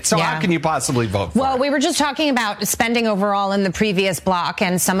what's in it. So how can you possibly vote for it? Well, we were just talking about spending overall in the previous block,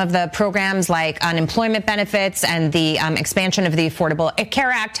 and some of the programs like unemployment benefits and the expansion of the Affordable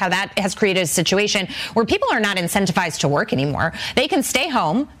Care Act, how that has created a situation where people are not incentivized to work anymore. They can stay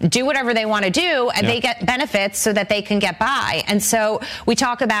home, do whatever they want to do, and they get benefits so that they can get by. And so we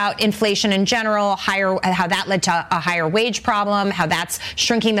talk about inflation in general, how that led to a higher wage problem, how that's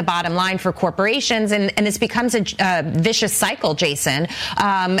shrinking the bottom line for corporations, and this becomes a vicious cycle, Jason.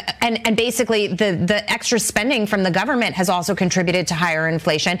 And basically the extra spending from the government has also contributed to higher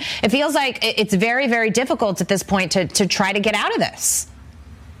inflation. It feels like it's very, very difficult at this point to try to get out of this.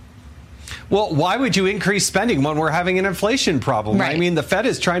 Well, why would you increase spending when we're having an inflation problem? Right. I mean, the Fed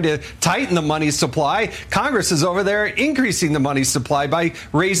is trying to tighten the money supply. Congress is over there increasing the money supply by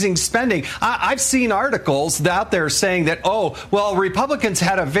raising spending. I've seen articles out there saying that, Republicans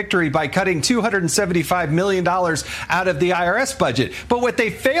had a victory by cutting $275 million out of the IRS budget. But what they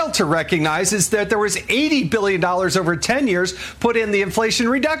failed to recognize is that there was $80 billion over 10 years put in the Inflation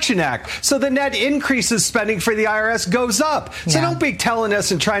Reduction Act. So the net increase in spending for the IRS goes up. So don't be telling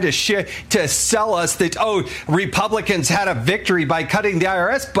us and trying to sell us that, Republicans had a victory by cutting the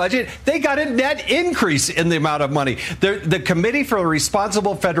IRS budget. They got a net increase in the amount of money. The Committee for a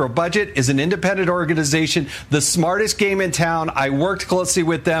Responsible Federal Budget is an independent organization, the smartest game in town. I worked closely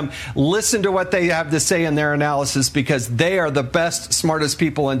with them. Listen to what they have to say in their analysis, because they are the best, smartest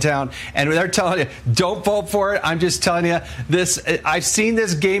people in town. And they're telling you, don't vote for it. I'm just telling you this. I've seen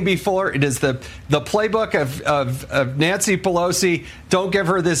this game before. It is the playbook of Nancy Pelosi. Don't give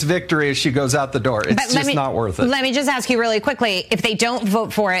her this victory as she goes out the door. It's just not worth it. Let me just ask you really quickly, if they don't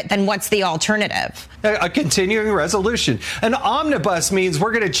vote for it, then what's the alternative? A continuing resolution. An omnibus means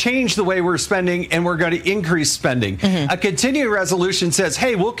we're going to change the way we're spending and we're going to increase spending. A continuing resolution says,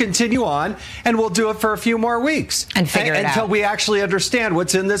 hey, we'll continue on and we'll do it for a few more weeks. And figure it out. Until we actually understand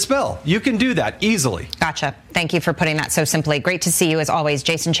what's in this bill. You can do that easily. Gotcha. Thank you for putting that so simply. Great to see you as always,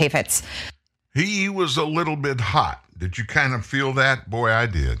 Jason Chaffetz. He was a little bit hot. Did you kind of feel that? Boy, I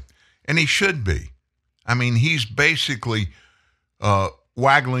did. And he should be. I mean, he's basically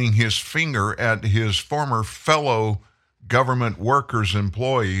waggling his finger at his former fellow government workers,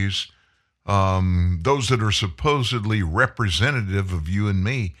 employees, those that are supposedly representative of you and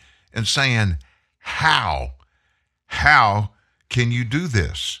me, and saying, how can you do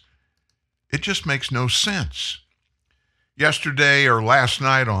this? It just makes no sense. Yesterday or last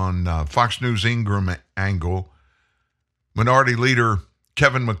night on Fox News Ingram Angle, Minority Leader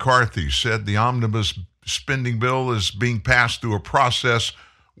Kevin McCarthy said the omnibus spending bill is being passed through a process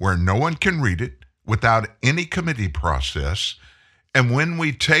where no one can read it without any committee process. And when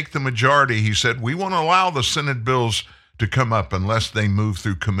we take the majority, he said, we won't allow the Senate bills to come up unless they move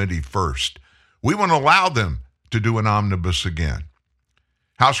through committee first. We won't allow them to do an omnibus again.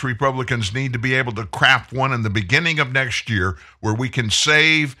 House Republicans need to be able to craft one in the beginning of next year where we can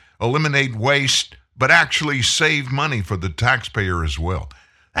eliminate waste, but actually save money for the taxpayer as well.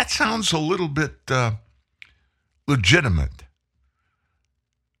 That sounds a little bit legitimate.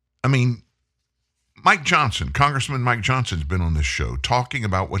 I mean, Congressman Mike Johnson's been on this show talking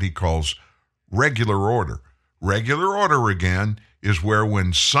about what he calls regular order. Regular order, again, is where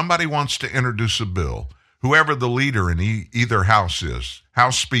when somebody wants to introduce a bill, whoever the leader in either house is,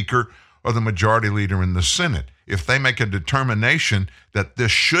 House Speaker or the majority leader in the Senate, if they make a determination that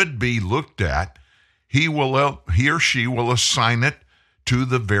this should be looked at, he or she will assign it to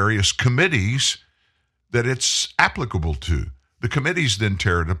the various committees that it's applicable to. The committees then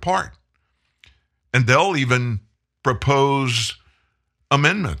tear it apart. And they'll even propose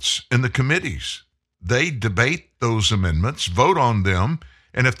amendments in the committees. They debate those amendments, vote on them,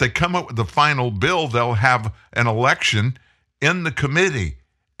 and if they come up with the final bill, they'll have an election in the committee.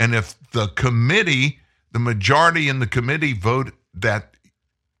 And if the majority in the committee vote that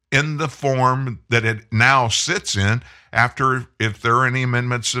in the form that it now sits in, if there are any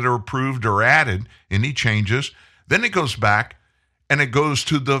amendments that are approved or added, any changes, then it goes back and it goes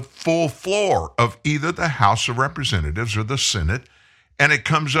to the full floor of either the House of Representatives or the Senate, and it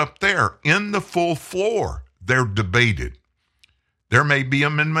comes up there in the full floor. They're debated. There may be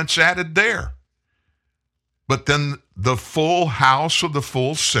amendments added there. But then the full House or the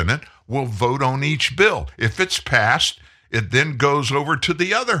full Senate will vote on each bill. If it's passed, it then goes over to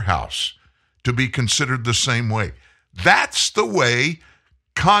the other house to be considered the same way. That's the way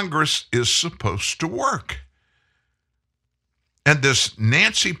Congress is supposed to work. And this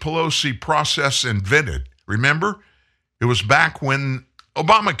Nancy Pelosi process invented, remember, it was back when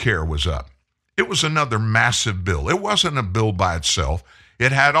Obamacare was up. It was another massive bill. It wasn't a bill by itself.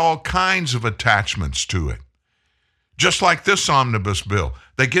 It had all kinds of attachments to it. Just like this omnibus bill.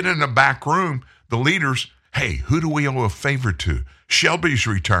 They get in the back room, the leaders, hey, who do we owe a favor to? Shelby's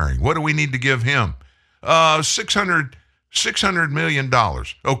retiring. What do we need to give him? $600 million.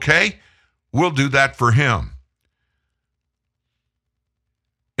 Okay, we'll do that for him.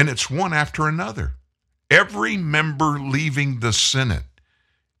 And it's one after another. Every member leaving the Senate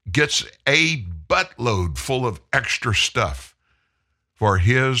gets a buttload full of extra stuff for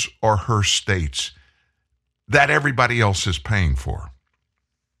his or her states that everybody else is paying for.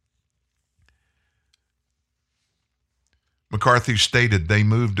 McCarthy stated they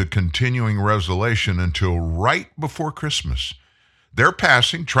moved a continuing resolution until right before Christmas. They're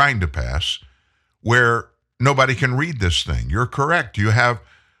trying to pass, where nobody can read this thing. You're correct. You have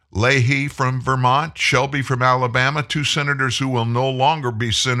Leahy from Vermont, Shelby from Alabama, two senators who will no longer be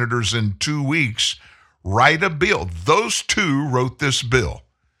senators in 2 weeks, write a bill. Those two wrote this bill.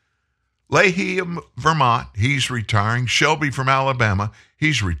 Leahy of Vermont, he's retiring. Shelby from Alabama,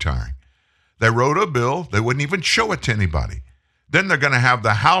 he's retiring. They wrote a bill. They wouldn't even show it to anybody. Then they're going to have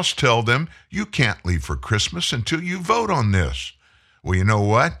the House tell them, you can't leave for Christmas until you vote on this. Well, you know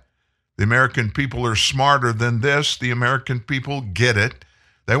what? The American people are smarter than this. The American people get it.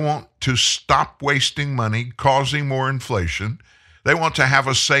 They want to stop wasting money, causing more inflation. They want to have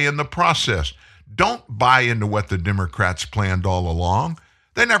a say in the process. Don't buy into what the Democrats planned all along.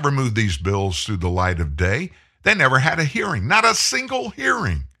 They never moved these bills through the light of day. They never had a hearing, not a single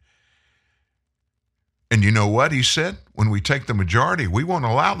hearing. And you know what he said? When we take the majority, we won't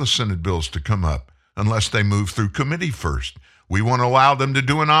allow the Senate bills to come up unless they move through committee first. We won't allow them to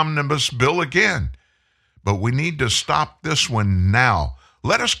do an omnibus bill again. But we need to stop this one now.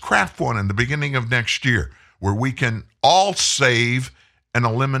 Let us craft one in the beginning of next year where we can all save and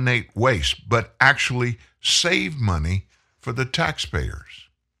eliminate waste, but actually save money for the taxpayers.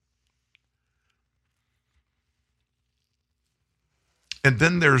 And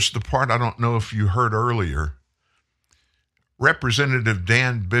then there's the part I don't know if you heard earlier. Representative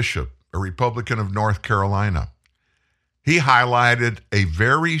Dan Bishop, a Republican of North Carolina, he highlighted a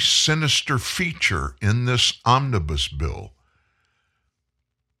very sinister feature in this omnibus bill.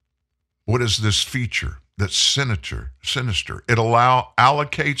 What is this feature that's sinister? It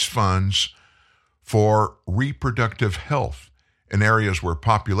allocates funds for reproductive health in areas where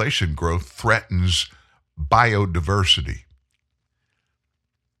population growth threatens biodiversity.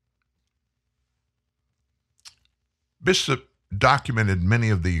 Bishop documented many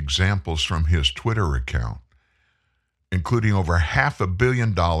of the examples from his Twitter account, including over $500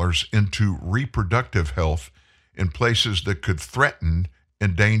 million into reproductive health in places that could threaten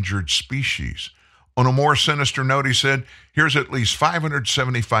endangered species. On a more sinister note, he said, here's at least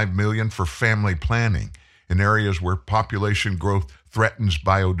 $575 million for family planning in areas where population growth threatens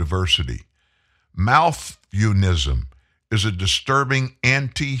biodiversity. Malthusianism is a disturbing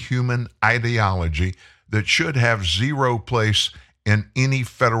anti-human ideology that should have zero place in any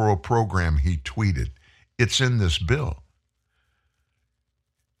federal program, he tweeted. It's in this bill.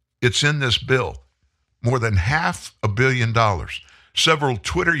 It's in this bill. More than $500 million. Several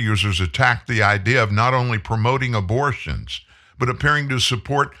Twitter users attacked the idea of not only promoting abortions, but appearing to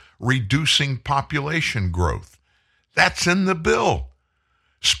support reducing population growth. That's in the bill.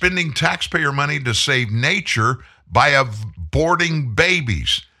 Spending taxpayer money to save nature by aborting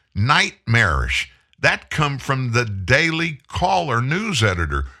babies. Nightmarish. That come from the Daily Caller news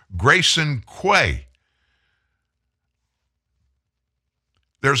editor, Grayson Quay.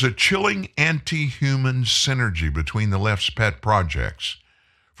 There's a chilling anti-human synergy between the left's pet projects,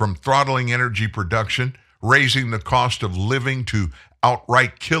 from throttling energy production, raising the cost of living, to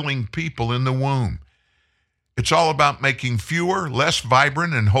outright killing people in the womb. It's all about making fewer, less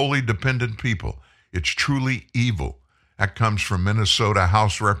vibrant, and wholly dependent people. It's truly evil. That comes from Minnesota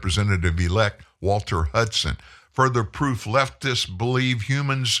House Representative-elect Walter Hudson. Further proof leftists believe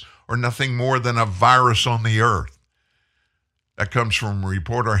humans are nothing more than a virus on the earth. That comes from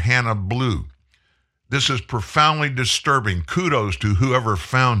reporter Hannah Blue. This is profoundly disturbing. Kudos to whoever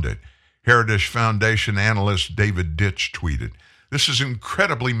found it. Heritage Foundation analyst David Ditch tweeted, "This is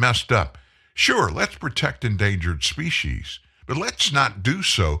incredibly messed up. Sure, let's protect endangered species, but let's not do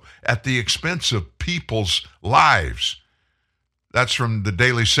so at the expense of people's lives." That's from the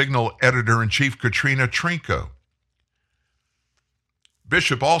Daily Signal editor-in-chief Katrina Trinko.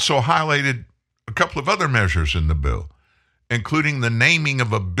 Bishop also highlighted a couple of other measures in the bill, including the naming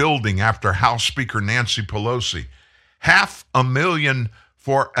of a building after House Speaker Nancy Pelosi, $500,000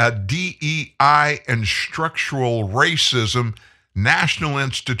 for a DEI and structural racism National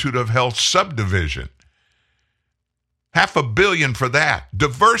Institute of Health subdivision. $500 million for that.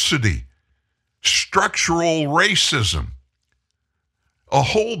 Diversity, structural racism, a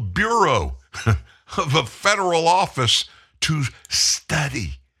whole bureau of a federal office to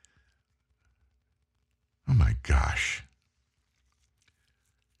study. Oh my gosh.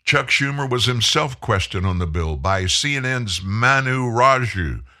 Chuck Schumer was himself questioned on the bill by CNN's Manu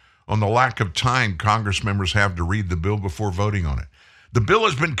Raju on the lack of time Congress members have to read the bill before voting on it. The bill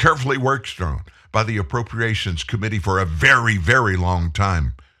has been carefully worked on by the Appropriations Committee for a very, very long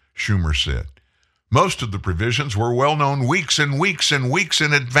time, Schumer said. Most of the provisions were well known weeks and weeks and weeks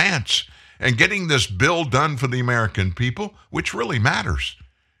in advance, and getting this bill done for the American people, which really matters,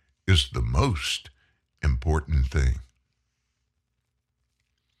 is the most important thing.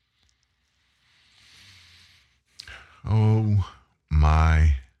 Oh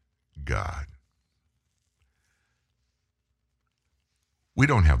my God. We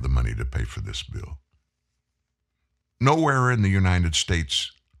don't have the money to pay for this bill. Nowhere in the United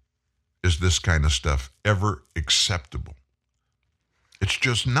States is this kind of stuff ever acceptable. It's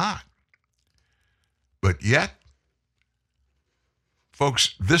just not. But yet,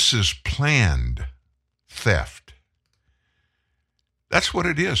 folks, this is planned theft. That's what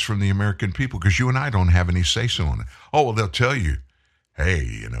it is from the American people, because you and I don't have any say-so on it. Oh, well, they'll tell you,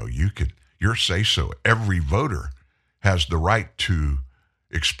 hey, your say-so. Every voter has the right to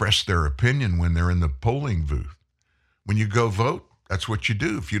express their opinion when they're in the polling booth. When you go vote, that's what you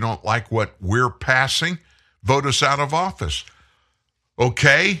do. If you don't like what we're passing, vote us out of office.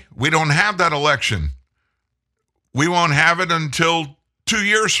 Okay, we don't have that election. We won't have it until 2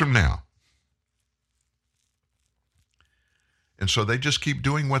 years from now. And so they just keep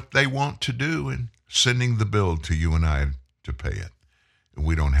doing what they want to do and sending the bill to you and I to pay it. And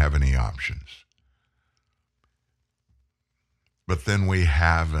we don't have any options. But then we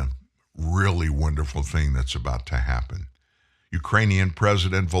have a really wonderful thing that's about to happen. Ukrainian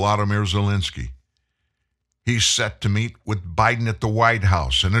President Volodymyr Zelensky, he's set to meet with Biden at the White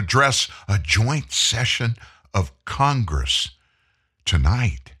House and address a joint session of Congress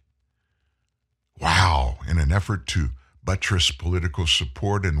tonight. Wow, in an effort to buttress political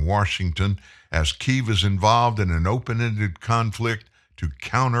support in Washington as Kyiv is involved in an open-ended conflict to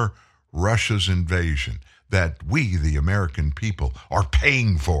counter Russia's invasion that we, the American people, are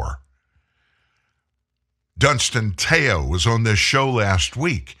paying for. Dunstan Teo was on this show last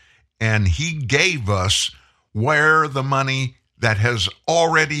week, and he gave us where the money that has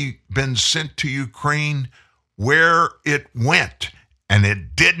already been sent to Ukraine, where it went, and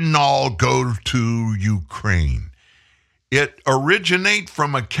it didn't all go to Ukraine. It originates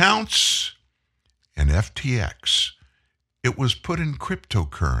from accounts and FTX. It was put in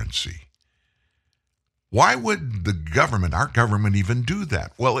cryptocurrency. Why would the government, our government, even do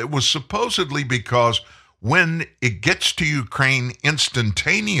that? Well, it was supposedly because when it gets to Ukraine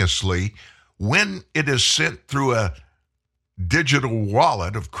instantaneously, when it is sent through a digital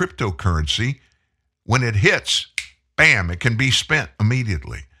wallet of cryptocurrency, when it hits, bam, it can be spent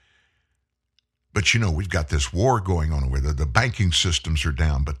immediately. But we've got this war going on where the banking systems are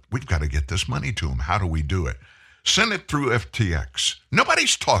down, but we've got to get this money to them. How do we do it? Send it through FTX.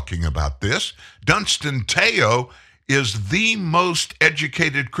 Nobody's talking about this. Dunstan Teo is the most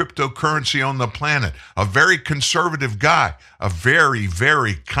educated cryptocurrency on the planet, a very conservative guy, a very,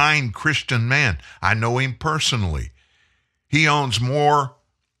 very kind Christian man. I know him personally. He owns more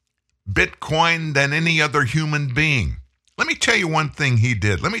Bitcoin than any other human being. Let me tell you one thing he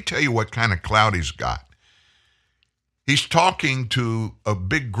did. Let me tell you what kind of clout he's got. He's talking to a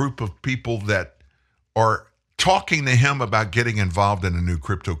big group of people that are talking to him about getting involved in a new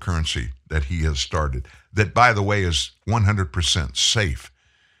cryptocurrency that he has started, that, by the way, is 100% safe.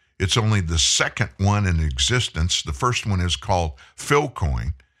 It's only the second one in existence. The first one is called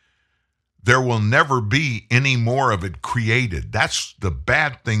Philcoin. There will never be any more of it created. That's the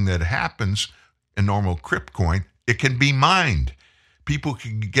bad thing that happens in normal Cryptcoin. It can be mined. People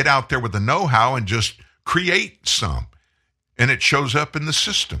can get out there with the know-how and just create some, and it shows up in the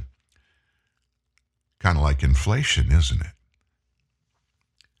system. Kind of like inflation, isn't it?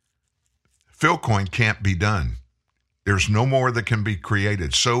 Philcoin can't be done. There's no more that can be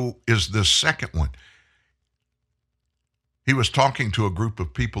created. So is the second one. He was talking to a group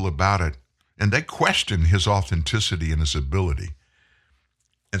of people about it, and they questioned his authenticity and his ability.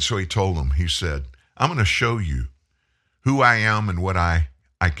 And so he told them, he said, I'm going to show you who I am and what I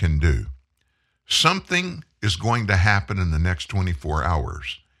can do. Something is going to happen in the next 24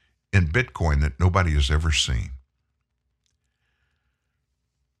 hours in Bitcoin that nobody has ever seen.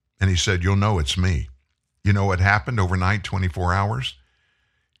 And he said, you'll know it's me. You know what happened overnight, 24 hours?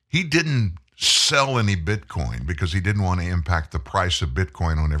 He didn't sell any Bitcoin because he didn't want to impact the price of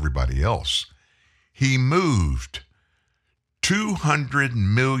Bitcoin on everybody else. He moved $200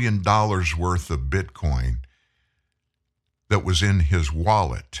 million worth of Bitcoin that was in his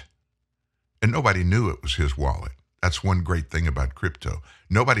wallet. And nobody knew it was his wallet. That's one great thing about crypto.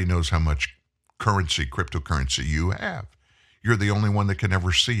 Nobody knows how much cryptocurrency you have. You're the only one that can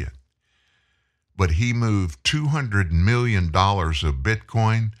ever see it. But he moved $200 million of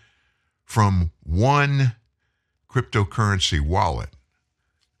Bitcoin from one cryptocurrency wallet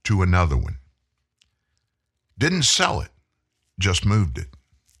to another one. Didn't sell it, just moved it.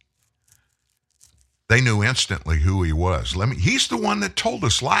 They knew instantly who he was. He's the one that told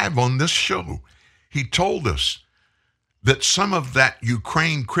us live on this show. He told us that some of that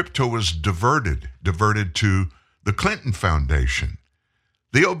Ukraine crypto was diverted to the Clinton Foundation,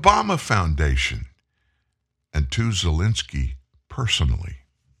 the Obama Foundation, and to Zelensky personally.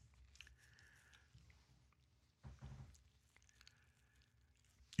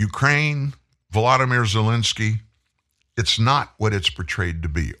 Ukraine, Volodymyr Zelensky, it's not what it's portrayed to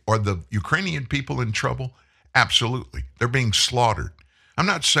be. Are the Ukrainian people in trouble? Absolutely. They're being slaughtered. I'm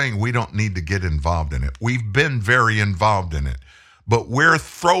not saying we don't need to get involved in it. We've been very involved in it. But we're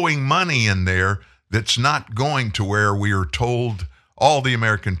throwing money in there that's not going to where we are told, all the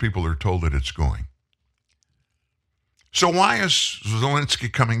American people are told that it's going. So why is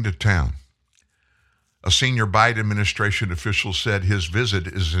Zelensky coming to town? A senior Biden administration official said his visit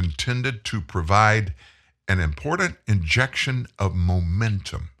is intended to provide an important injection of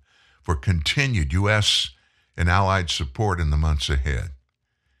momentum for continued U.S. and allied support in the months ahead.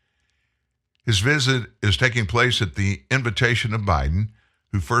 His visit is taking place at the invitation of Biden,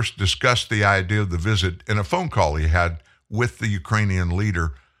 who first discussed the idea of the visit in a phone call he had with the Ukrainian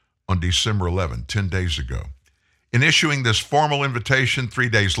leader on December 11, 10 days ago. In issuing this formal invitation 3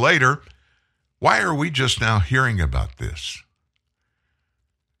 days later, why are we just now hearing about this?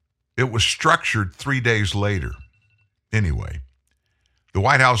 It was structured 3 days later. Anyway, the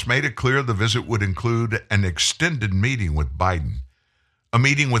White House made it clear the visit would include an extended meeting with Biden, a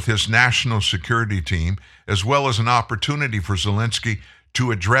meeting with his national security team, as well as an opportunity for Zelensky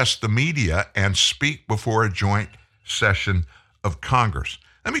to address the media and speak before a joint session of Congress.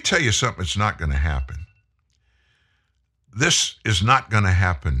 Let me tell you something that's not going to happen. This is not going to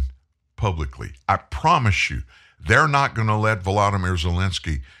happen publicly. I promise you, they're not going to let Volodymyr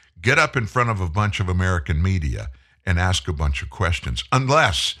Zelensky get up in front of a bunch of American media and ask a bunch of questions,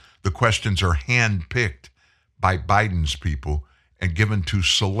 unless the questions are handpicked by Biden's people and given to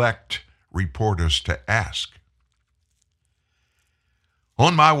select reporters to ask.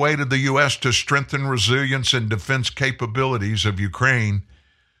 On my way to the U.S. to strengthen resilience and defense capabilities of Ukraine,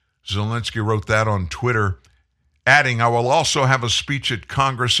 Zelensky wrote that on Twitter adding, "I will also have a speech at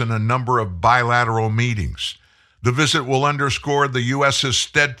Congress and a number of bilateral meetings. The visit will underscore the U.S.'s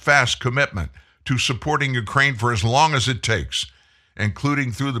steadfast commitment to supporting Ukraine for as long as it takes,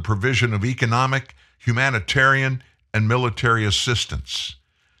 including through the provision of economic, humanitarian, and military assistance."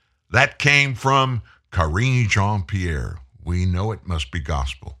 That came from Karine Jean-Pierre. We know it must be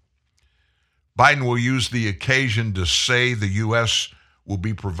gospel. Biden will use the occasion to say the U.S. will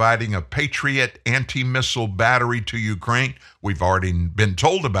be providing a Patriot anti-missile battery to Ukraine. We've already been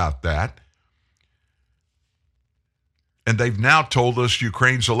told about that. And they've now told us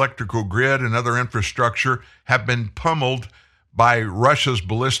Ukraine's electrical grid and other infrastructure have been pummeled by Russia's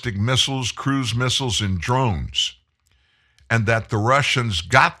ballistic missiles, cruise missiles, and drones, and that the Russians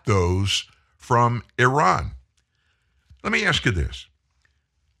got those from Iran. Let me ask you this.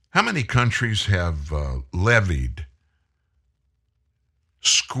 How many countries have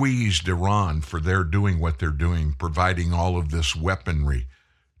squeezed Iran for their doing what they're doing, providing all of this weaponry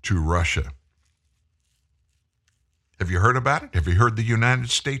to Russia? Have you heard about it? Have you heard the United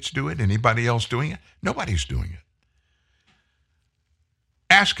States do it? Anybody else doing it? Nobody's doing it.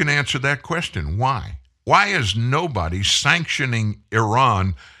 Ask and answer that question. Why? Why is nobody sanctioning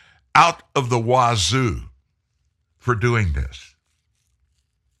Iran out of the wazoo for doing this?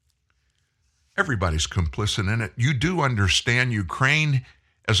 Everybody's complicit in it. You do understand Ukraine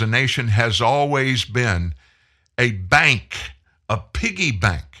as a nation has always been a bank, a piggy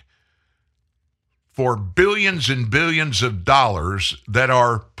bank for billions and billions of dollars that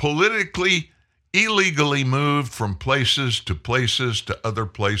are politically, illegally moved from places to other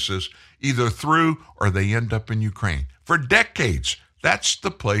places, either through or they end up in Ukraine. For decades, that's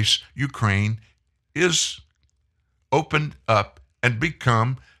the place Ukraine is opened up and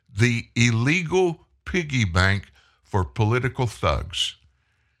become the illegal piggy bank for political thugs.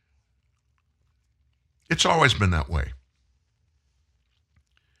 It's always been that way.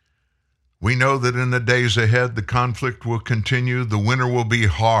 We know that in the days ahead, the conflict will continue. The winter will be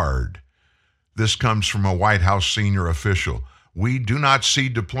hard. This comes from a White House senior official. We do not see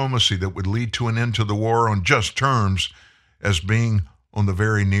diplomacy that would lead to an end to the war on just terms as being on the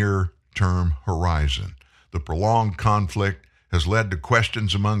very near-term horizon. The prolonged conflict has led to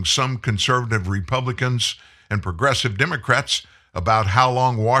questions among some conservative Republicans and progressive Democrats about how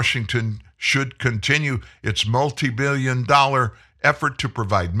long Washington should continue its multi-billion-dollar effort to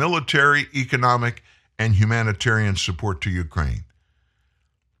provide military, economic, and humanitarian support to Ukraine.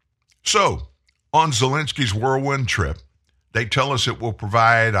 So, on Zelensky's whirlwind trip, they tell us it will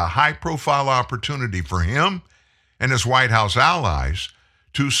provide a high-profile opportunity for him and his White House allies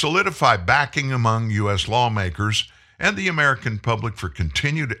to solidify backing among U.S. lawmakers and the American public for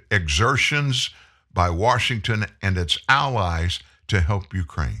continued exertions by Washington and its allies to help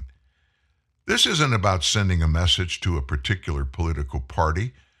Ukraine. This isn't about sending a message to a particular political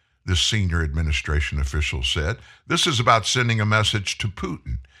party, the senior administration official said. This is about sending a message to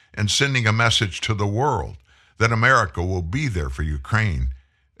Putin and sending a message to the world that America will be there for Ukraine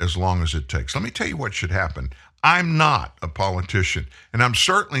as long as it takes. Let me tell you what should happen. I'm not a politician, and I'm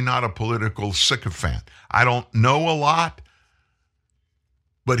certainly not a political sycophant. I don't know a lot,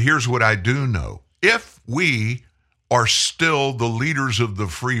 but here's what I do know. If we are still the leaders of the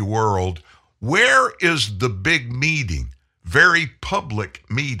free world, where is the big meeting, very public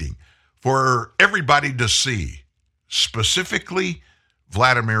meeting, for everybody to see, specifically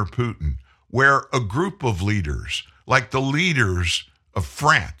Vladimir Putin, where a group of leaders, like the leaders of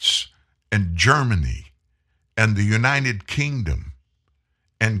France and Germany and the United Kingdom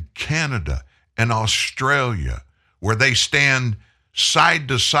and Canada and Australia, where they stand side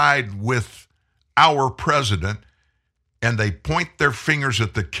to side with our president and they point their fingers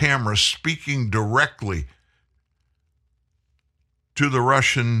at the camera, speaking directly to the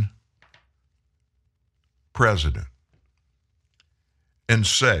Russian president, and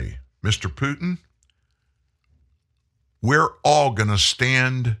say, Mr. Putin, we're all going to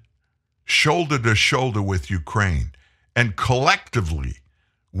stand shoulder to shoulder with Ukraine, and collectively,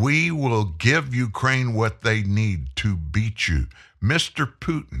 we will give Ukraine what they need to beat you. Mr.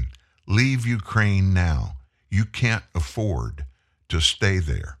 Putin, leave Ukraine now. You can't afford to stay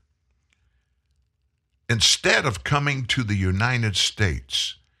there. Instead of coming to the United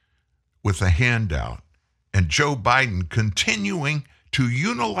States with a handout and Joe Biden continuing to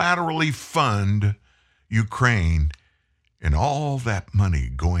unilaterally fund Ukraine and all that money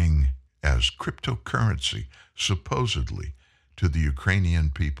going as cryptocurrency, supposedly, to the Ukrainian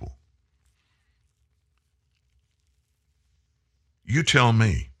people. You tell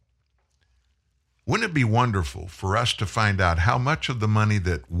me, Wouldn't it be wonderful for us to find out how much of the money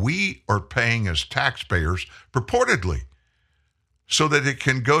that we are paying as taxpayers, purportedly, so that it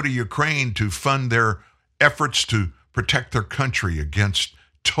can go to Ukraine to fund their efforts to protect their country against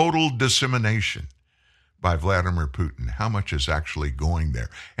total dissemination by Vladimir Putin? How much is actually going there?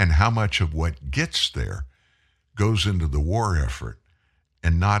 And how much of what gets there goes into the war effort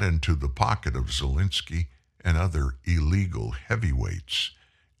and not into the pocket of Zelensky and other illegal heavyweights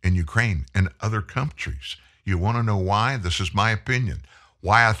in Ukraine and other countries? You want to know why? This is my opinion.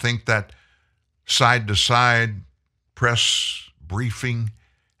 Why I think that side-to-side press briefing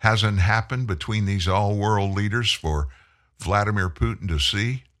hasn't happened between these all-world leaders for Vladimir Putin to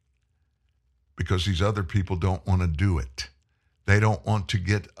see? Because these other people don't want to do it. They don't want to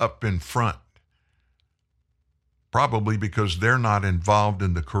get up in front. Probably because they're not involved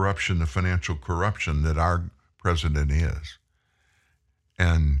in the corruption, the financial corruption that our president is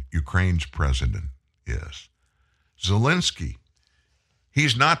and Ukraine's president is. Zelensky,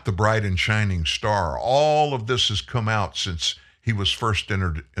 he's not the bright and shining star. All of this has come out since he was first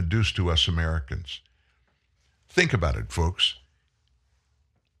introduced to us Americans. Think about it, folks.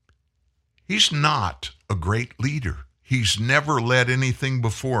 He's not a great leader. He's never led anything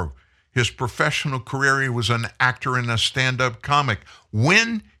before. His professional career, he was an actor and a stand-up comic.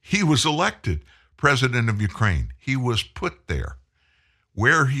 When he was elected president of Ukraine, he was put there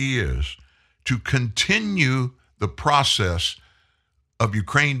where he is to continue the process of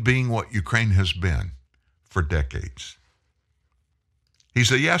Ukraine being what Ukraine has been for decades. He's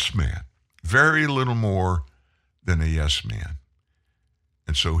a yes man, very little more than a yes man.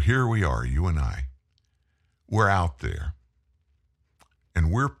 And so here we are, you and I. We're out there, and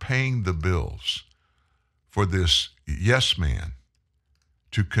we're paying the bills for this yes man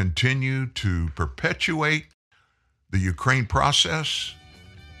to continue to perpetuate the Ukraine process,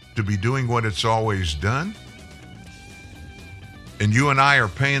 to be doing what it's always done. And you and I are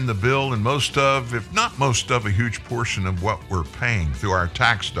paying the bill, and most of, if not most of, a huge portion of what we're paying through our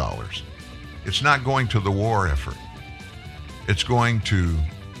tax dollars. It's not going to the war effort. It's going to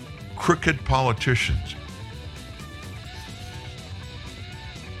crooked politicians.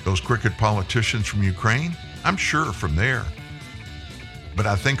 Those crooked politicians from Ukraine, I'm sure from there. But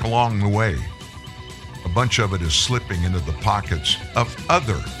I think along the way, a bunch of it is slipping into the pockets of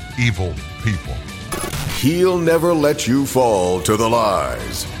other evil people. He'll never let you fall to the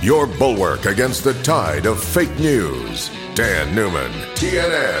lies. Your bulwark against the tide of fake news. Dan Newman,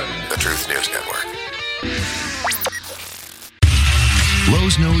 TNN, the Truth News Network.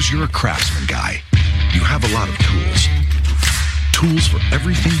 Lowe's knows you're a craftsman guy. You have a lot of tools. Tools for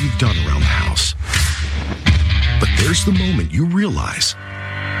everything you've done around the house. But there's the moment you realize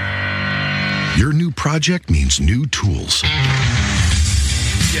your new project means new tools.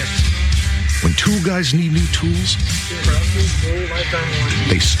 Yes. When tool guys need new tools,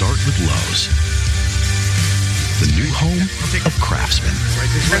 they start with Lowe's, the new home of craftsmen.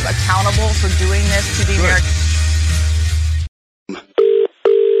 There's accountable for doing this to the American.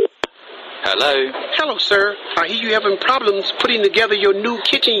 Hello. Hello, sir. I hear you having problems putting together your new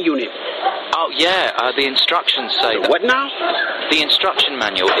kitchen unit. Oh, yeah. The instructions say... What now? The instruction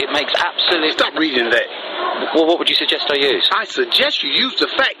manual. It makes absolute... Stop reading that. Well, what would you suggest I use? I suggest you use the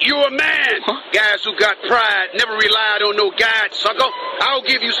fact you're a man. Huh? Guys who got pride never relied on no guide, sucker. I'll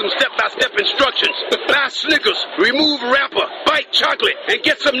give you some step-by-step instructions. Buy Snickers, remove wrapper, bite chocolate, and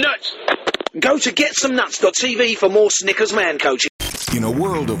get some nuts. Go to GetSomeNuts.tv for more Snickers man coaching. In a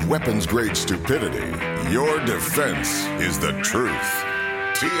world of weapons-grade stupidity, your defense is the truth.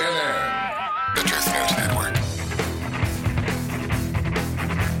 TNN, the Truth News Network.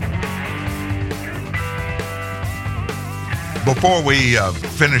 Before we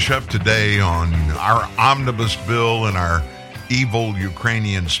finish up today on our omnibus bill and our evil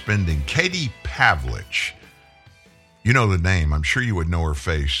Ukrainian spending, Katie Pavlich, you know the name. I'm sure you would know her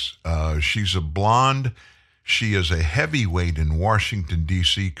face. She's a blonde. She is a heavyweight in Washington,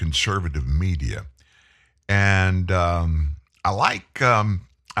 D.C. conservative media. And I like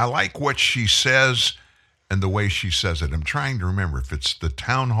what she says and the way she says it. I'm trying to remember if it's the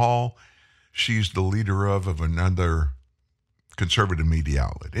town hall she's the leader of another conservative media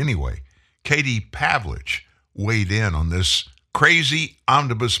outlet. Anyway, Katie Pavlich weighed in on this crazy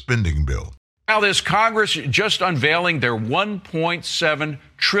omnibus spending bill. Now, this Congress just unveiling their $1.7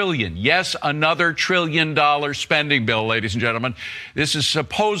 trillion. Yes, another $1 trillion spending bill, ladies and gentlemen. This is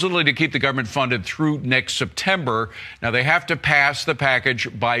supposedly to keep the government funded through next September. Now, they have to pass the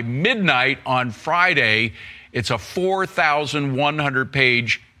package by midnight on Friday. It's a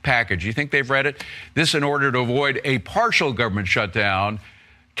 4,100-page package. You think they've read it? This in order to avoid a partial government shutdown.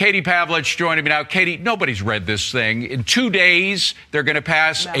 Katie Pavlich joining me now. Katie, nobody's read this thing. In 2 days, they're going to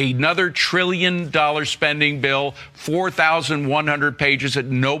pass another $1 trillion spending bill, 4,100 pages that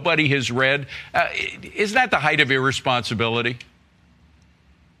nobody has read. Isn't that the height of irresponsibility?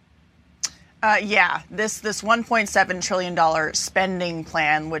 This $1.7 trillion spending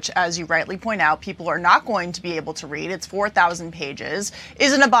plan, which, as you rightly point out, people are not going to be able to read. It's 4,000 pages,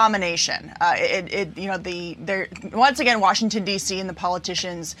 is an abomination. Once again, Washington, D.C. and the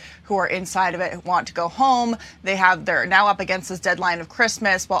politicians who are inside of it want to go home. They're now up against this deadline of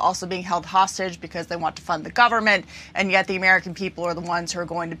Christmas while also being held hostage because they want to fund the government. And yet the American people are the ones who are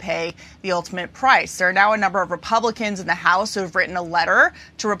going to pay the ultimate price. There are now a number of Republicans in the House who have written a letter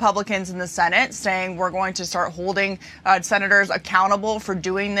to Republicans in the Senate saying we're going to start holding senators accountable for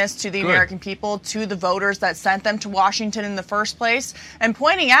doing this to the American people, to the voters that sent them to Washington in the first place, and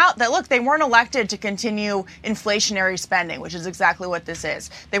pointing out that, look, they weren't elected to continue inflationary spending, which is exactly what this is.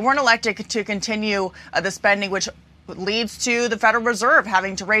 They weren't elected to continue the spending, which leads to the Federal Reserve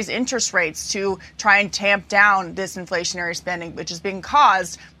having to raise interest rates to try and tamp down this inflationary spending, which is being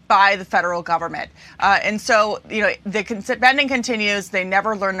caused by the federal government. And so, the spending continues. They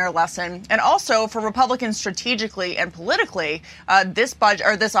never learn their lesson. And also, for Republicans strategically and politically, this budget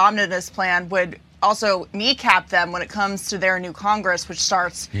or this omnibus plan would also kneecap them when it comes to their new Congress, which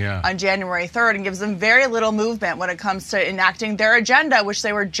starts on January 3rd and gives them very little movement when it comes to enacting their agenda, which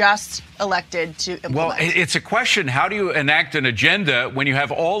they were just elected to implement. Well, it's a question. How do you enact an agenda when you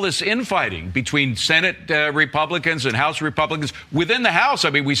have all this infighting between Senate Republicans and House Republicans within the House?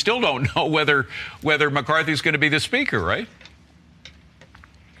 I mean, we still don't know whether McCarthy's going to be the speaker, right?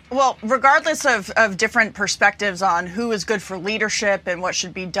 Well, regardless of different perspectives on who is good for leadership and what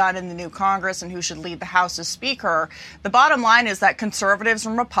should be done in the new Congress and who should lead the House as Speaker, the bottom line is that conservatives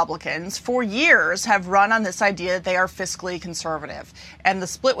and Republicans for years have run on this idea that they are fiscally conservative. And the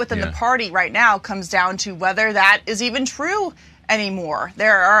split within the party right now comes down to whether that is even true anymore.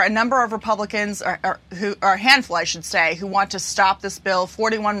 There are a number of Republicans, or a handful, I should say, who want to stop this bill.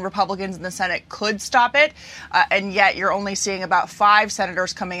 41 Republicans in the Senate could stop it, and yet you're only seeing about 5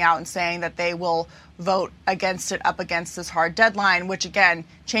 senators coming out and saying that they will vote against it up against this hard deadline, which, again,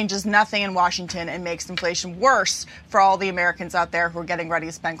 changes nothing in Washington and makes inflation worse for all the Americans out there who are getting ready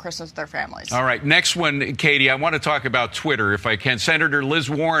to spend Christmas with their families. All right. Next one, Katie, I want to talk about Twitter, if I can. Senator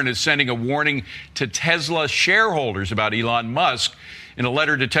Liz Warren is sending a warning to Tesla shareholders about Elon Musk. In a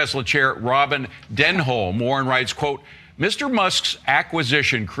letter to Tesla chair Robin Denholm, Warren writes, quote, Mr. Musk's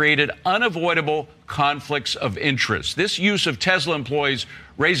acquisition created unavoidable conflicts of interest. This use of Tesla employees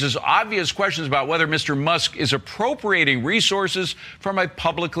raises obvious questions about whether Mr. Musk is appropriating resources from a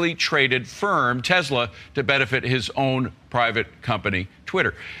publicly traded firm, Tesla, to benefit his own private company,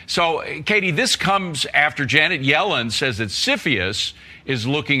 Twitter. So, Katie, this comes after Janet Yellen says that CFIUS is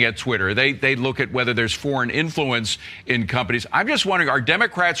looking at Twitter. They look at whether there's foreign influence in companies. I'm just wondering, are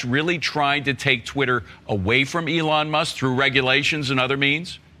Democrats really trying to take Twitter away from Elon Musk through regulations and other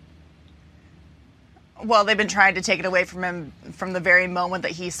means? Well, they've been trying to take it away from him from the very moment that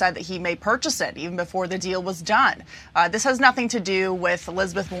he said that he may purchase it, even before the deal was done. This has nothing to do with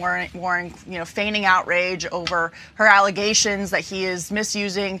Elizabeth Warren, feigning outrage over her allegations that he is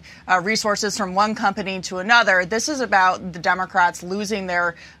misusing resources from one company to another. This is about the Democrats losing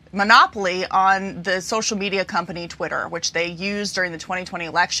their monopoly on the social media company Twitter, which they used during the 2020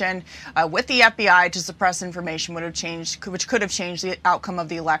 election with the FBI to suppress information which could have changed the outcome of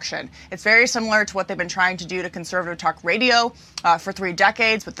the election. It's very similar to what they've been trying to do to conservative talk radio for 3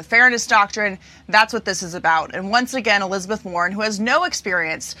 decades with the Fairness Doctrine. That's what this is about. And once again, Elizabeth Warren, who has no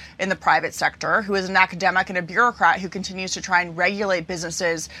experience in the private sector, who is an academic and a bureaucrat who continues to try and regulate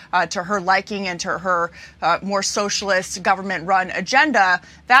businesses to her liking and to her more socialist government-run agenda,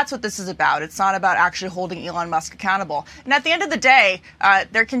 that's what this is about. It's not about actually holding Elon Musk accountable. And at the end of the day,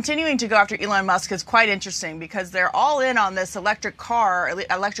 they're continuing to go after Elon Musk is quite interesting because they're all in on this electric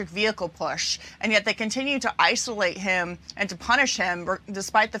vehicle push, and yet they continue to isolate him and to punish him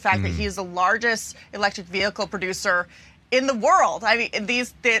despite the fact that he is the largest electric vehicle producer in the world. I mean,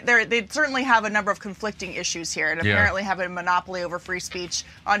 they certainly have a number of conflicting issues here, and apparently have a monopoly over free speech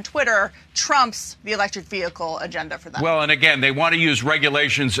on Twitter trumps the electric vehicle agenda for them. Well, and again, they want to use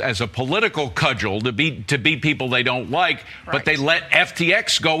regulations as a political cudgel to beat people they don't like, but they let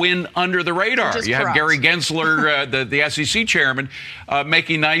FTX go in under the radar. You have Gary Gensler, the SEC chairman,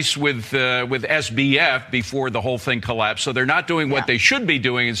 making nice with SBF before the whole thing collapsed. So they're not doing what they should be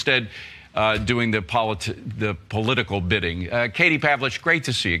doing, instead doing the political bidding. Katie Pavlich, great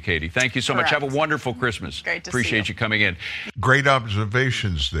to see you, Katie. Thank you so much. Have a wonderful Christmas. Great to Appreciate see you coming in. Great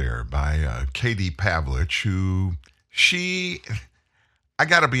observations there by Katie Pavlich, who I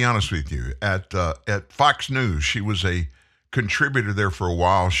got to be honest with you. At Fox News, she was a contributor there for a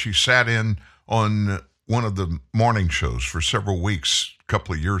while. She sat in on one of the morning shows for several weeks a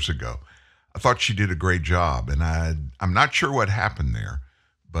couple of years ago. I thought she did a great job, and I'm not sure what happened there,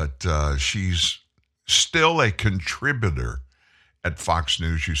 but she's still a contributor at Fox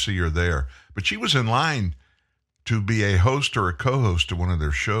News. You see her there. But she was in line to be a host or a co-host of one of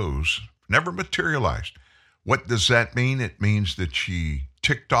their shows. Never materialized. What does that mean? It means that she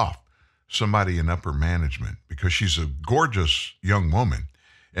ticked off somebody in upper management because she's a gorgeous young woman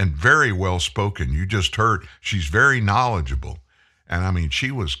and very well spoken. You just heard she's very knowledgeable. And I mean, she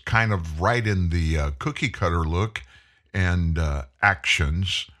was kind of right in the cookie cutter look and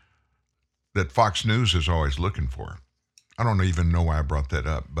actions that Fox News is always looking for. I don't even know why I brought that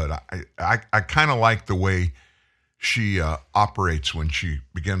up, but I kind of like the way she operates when she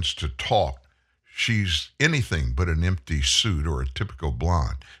begins to talk. She's anything but an empty suit or a typical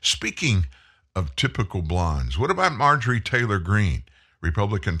blonde. Speaking of typical blondes, what about Marjorie Taylor Greene,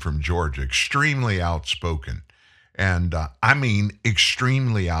 Republican from Georgia, extremely outspoken? And I mean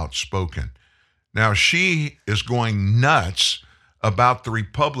extremely outspoken. Now, she is going nuts about the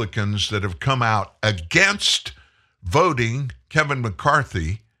Republicans that have come out against voting Kevin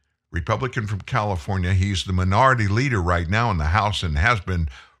McCarthy, Republican from California. He's the minority leader right now in the House and has been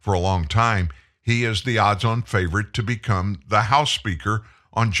for a long time. He is the odds-on favorite to become the House Speaker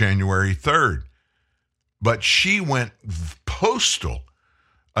on January 3rd. But she went postal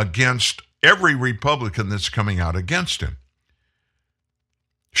against every Republican that's coming out against him.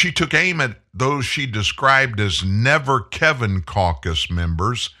 She took aim at those she described as Never Kevin Caucus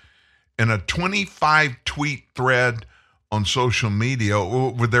members in a 25-tweet thread on social media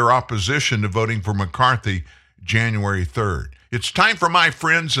with their opposition to voting for McCarthy January 3rd. It's time for my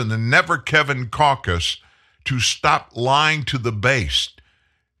friends in the Never Kevin Caucus to stop lying to the base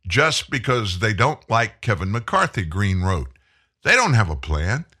just because they don't like Kevin McCarthy, Greene wrote. They don't have a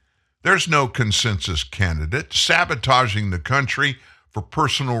plan. There's no consensus candidate. Sabotaging the country for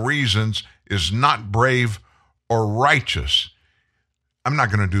personal reasons is not brave or righteous. I'm not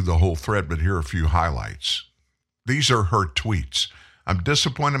going to do the whole thread, but here are a few highlights. These are her tweets. I'm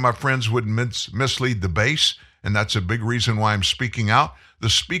disappointed my friends would mislead the base, and that's a big reason why I'm speaking out. The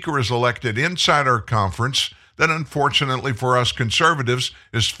speaker is elected inside our conference that, unfortunately for us conservatives,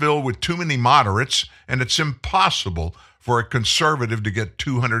 is filled with too many moderates, and it's impossible for a conservative to get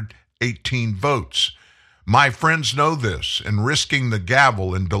 218 votes. My friends know this, and risking the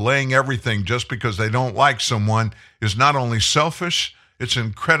gavel and delaying everything just because they don't like someone is not only selfish, it's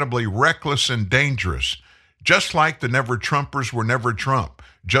incredibly reckless and dangerous. Just like the Never Trumpers were never Trump,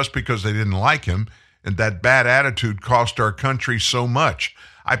 just because they didn't like him, and that bad attitude cost our country so much.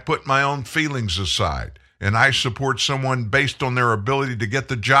 I put my own feelings aside, and I support someone based on their ability to get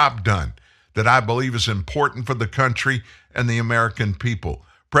the job done that I believe is important for the country and the American people.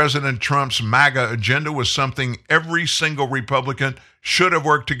 President Trump's MAGA agenda was something every single Republican should have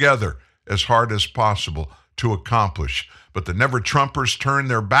worked together as hard as possible to accomplish. But the Never Trumpers turned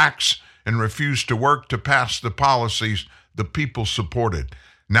their backs and refused to work to pass the policies the people supported.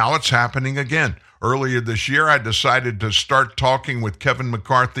 Now it's happening again. Earlier this year, I decided to start talking with Kevin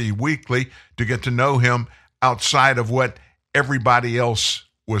McCarthy weekly to get to know him outside of what everybody else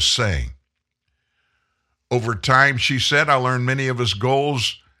was saying. Over time, she said, I learned many of his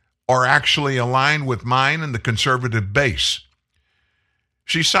goals are actually aligned with mine and the conservative base.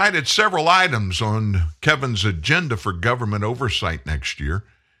 She cited several items on Kevin's agenda for government oversight next year,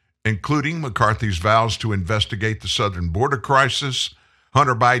 including McCarthy's vows to investigate the southern border crisis,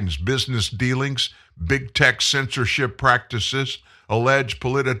 Hunter Biden's business dealings, big tech censorship practices, alleged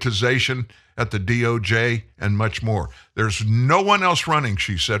politicization at the DOJ, and much more. There's no one else running,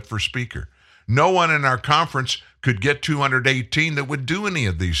 she said, for speaker. No one in our conference could get 218 that would do any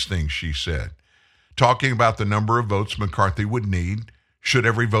of these things, she said. Talking about the number of votes McCarthy would need should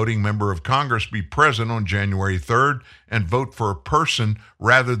every voting member of Congress be present on January 3rd and vote for a person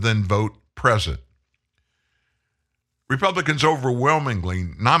rather than vote present. Republicans overwhelmingly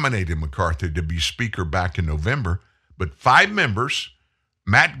nominated McCarthy to be Speaker back in November, but 5 members,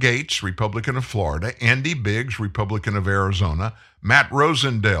 Matt Gaetz, Republican of Florida, Andy Biggs, Republican of Arizona, Matt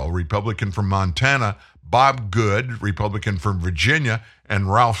Rosendale, Republican from Montana, Bob Good, Republican from Virginia,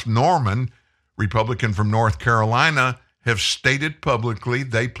 and Ralph Norman, Republican from North Carolina, have stated publicly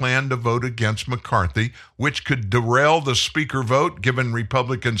they plan to vote against McCarthy, which could derail the Speaker vote given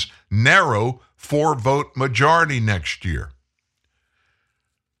Republicans' narrow 4-vote majority next year.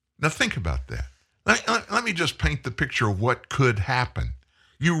 Now think about that. Let me just paint the picture of what could happen.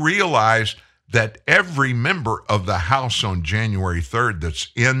 You realize that every member of the House on January 3rd that's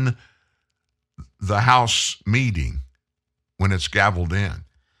in the House meeting when it's gavelled in,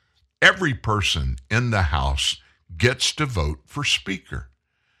 every person in the House gets to vote for Speaker.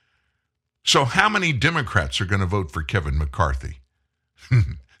 So how many Democrats are going to vote for Kevin McCarthy?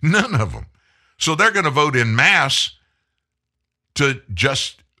 None of them. So they're going to vote en masse to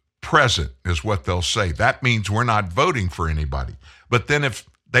just present is what they'll say. That means we're not voting for anybody. But then if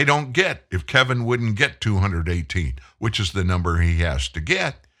Kevin wouldn't get 218, which is the number he has to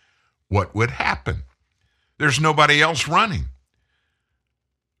get, what would happen? There's nobody else running.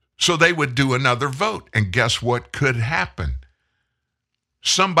 So they would do another vote. And guess what could happen?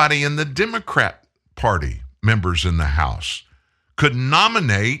 Somebody in the Democrat Party, members in the House, could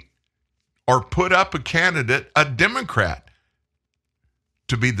nominate or put up a candidate, a Democrat,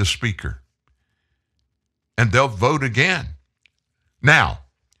 to be the Speaker. And they'll vote again. Now,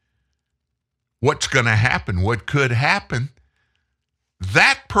 what's going to happen? What could happen?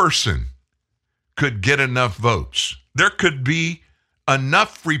 That person could get enough votes. There could be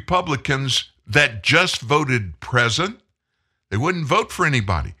enough Republicans that just voted present. They wouldn't vote for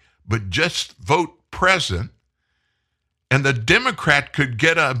anybody, but just vote present. And the Democrat could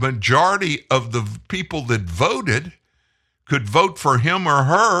get a majority of the people that voted, could vote for him or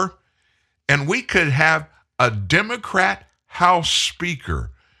her, and we could have a Democrat House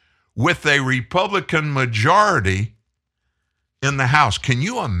Speaker with a Republican majority in the House. Can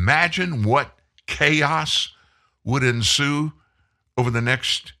you imagine what chaos would ensue over the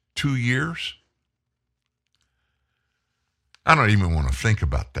next 2 years? I don't even want to think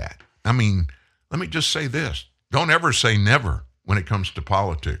about that. I mean, let me just say this. Don't ever say never when it comes to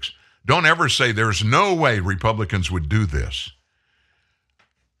politics. Don't ever say there's no way Republicans would do this.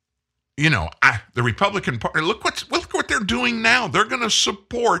 You know, the Republican Party, look what they're doing now. They're going to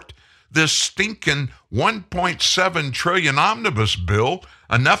support this stinking $1.7 trillion omnibus bill.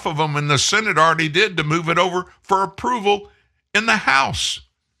 Enough of them in the Senate already did to move it over for approval in the House.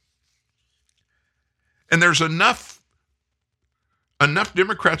 And there's enough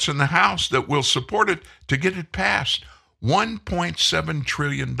Democrats in the House that will support it to get it passed. $1.7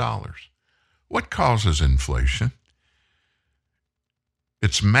 trillion. What causes inflation?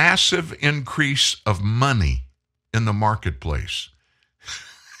 It's massive increase of money in the marketplace.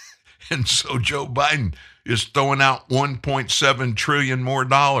 And so Joe Biden is throwing out $1.7 trillion more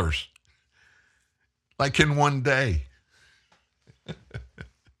dollars, like in one day.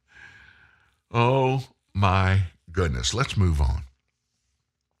 Oh, my goodness. Let's move on.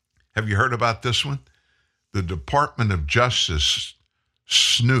 Have you heard about this one? The Department of Justice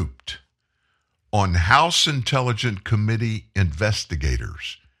snooped on House Intelligence Committee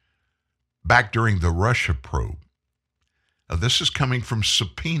investigators back during the Russia probe. Now, this is coming from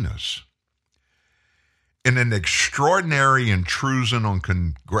subpoenas. In an extraordinary intrusion on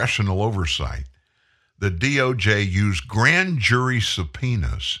congressional oversight, the DOJ used grand jury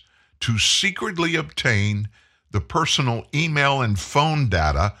subpoenas to secretly obtain the personal email and phone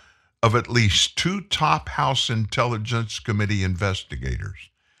data of at least 2 top House Intelligence Committee investigators.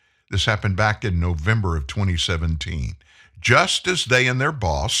 This happened back in November of 2017, just as they and their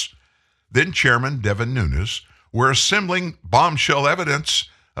boss, then Chairman Devin Nunes, were assembling bombshell evidence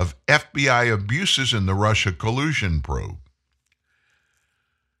of FBI abuses in the Russia collusion probe.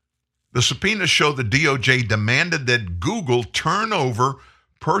 The subpoenas show the DOJ demanded that Google turn over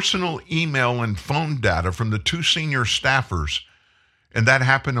personal email and phone data from the 2 senior staffers, and that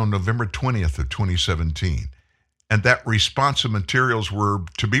happened on November 20th of 2017. And that responsive materials were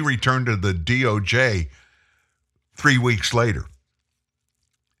to be returned to the DOJ 3 weeks later.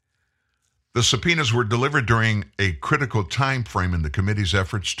 The subpoenas were delivered during a critical time frame in the committee's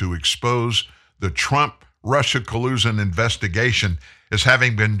efforts to expose the Trump-Russia collusion investigation as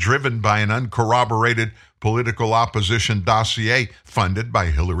having been driven by an uncorroborated political opposition dossier funded by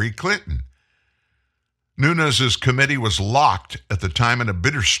Hillary Clinton. Nunes' committee was locked at the time in a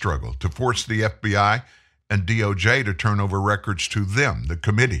bitter struggle to force the FBI and DOJ to turn over records to them, the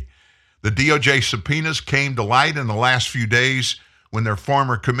committee. The DOJ subpoenas came to light in the last few days when their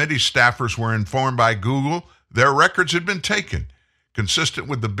former committee staffers were informed by Google their records had been taken, consistent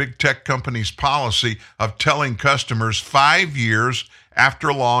with the big tech company's policy of telling customers 5 years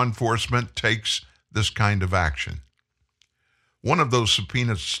after law enforcement takes this kind of action. One of those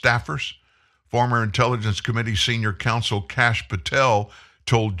subpoenaed staffers, former Intelligence Committee Senior Counsel Kash Patel,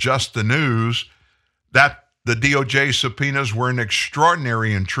 told Just the News that the DOJ subpoenas were an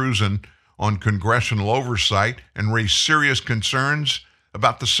extraordinary intrusion on congressional oversight and raised serious concerns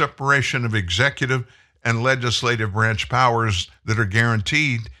about the separation of executive and legislative branch powers that are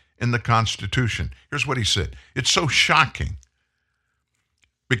guaranteed in the Constitution. Here's what he said. It's so shocking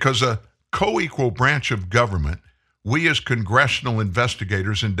because a co-equal branch of government, we as congressional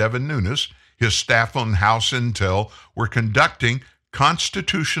investigators and Devin Nunes, his staff on House Intel, were conducting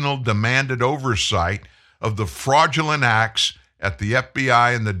constitutional demanded oversight of the fraudulent acts at the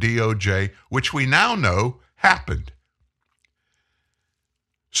FBI and the DOJ, which we now know happened.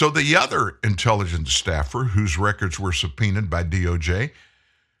 So the other intelligence staffer whose records were subpoenaed by DOJ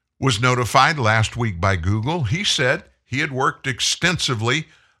was notified last week by Google. He said he had worked extensively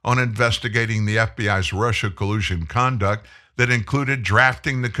on investigating the FBI's Russia collusion conduct that included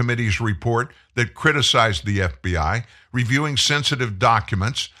drafting the committee's report that criticized the FBI, reviewing sensitive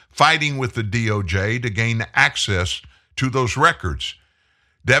documents, fighting with the DOJ to gain access to those records.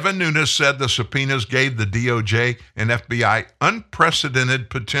 Devin Nunes said the subpoenas gave the DOJ and FBI unprecedented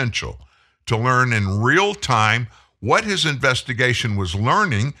potential to learn in real time what his investigation was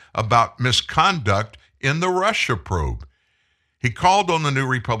learning about misconduct in the Russia probe. He called on the new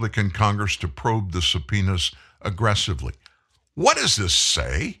Republican Congress to probe the subpoenas aggressively. What does this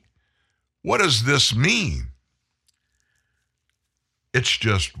say? What does this mean? It's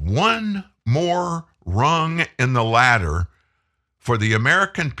just one more rung in the ladder for the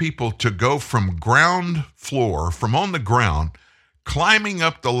American people to go from ground floor, from on the ground, climbing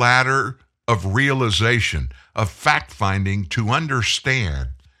up the ladder of realization, of fact-finding, to understand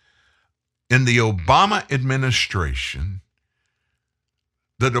in the Obama administration,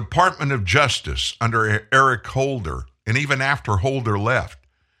 the Department of Justice under Eric Holder, and even after Holder left,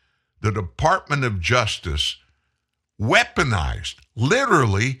 the Department of Justice weaponized,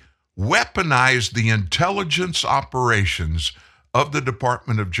 literally weaponized the intelligence operations of the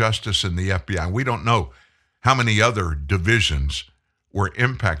Department of Justice and the FBI. We don't know how many other divisions were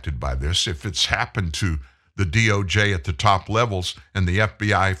impacted by this. If it's happened to the DOJ at the top levels and the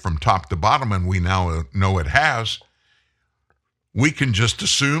FBI from top to bottom, and we now know it has, we can just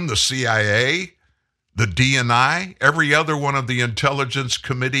assume the CIA, the DNI, every other one of the intelligence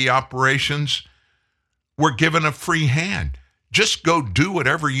committee operations were given a free hand. Just go do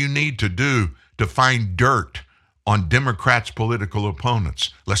whatever you need to do to find dirt on Democrats' political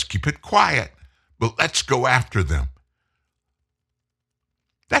opponents. Let's keep it quiet, but let's go after them.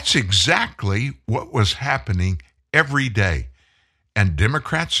 That's exactly what was happening every day. And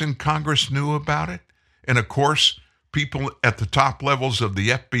Democrats in Congress knew about it. And of course, people at the top levels of the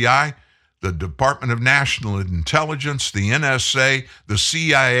FBI, the Department of National Intelligence, the NSA, the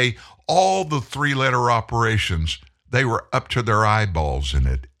CIA, all the three-letter operations, they were up to their eyeballs in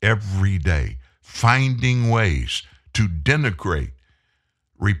it every day, finding ways to denigrate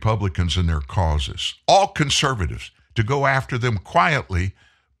Republicans and their causes, all conservatives, to go after them quietly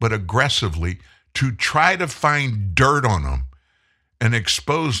but aggressively, to try to find dirt on them and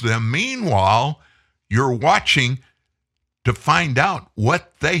expose them. Meanwhile, you're watching to find out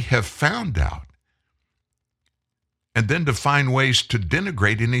what they have found out, and then to find ways to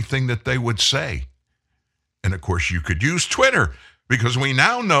denigrate anything that they would say. And of course, you could use Twitter, because we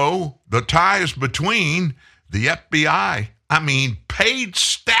now know the ties between the FBI, paid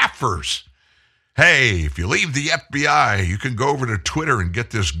staffers. Hey, if you leave the FBI, you can go over to Twitter and get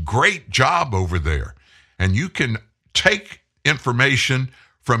this great job over there. And you can take information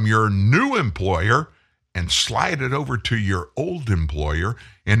from your new employer and slide it over to your old employer.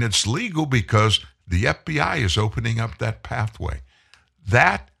 And it's legal because the FBI is opening up that pathway.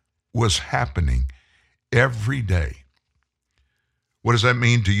 That was happening every day. What does that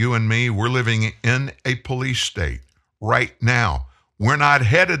mean to you and me? We're living in a police state right now. We're not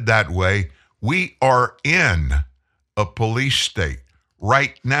headed that way. We are in a police state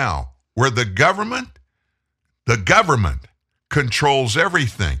right now where the government controls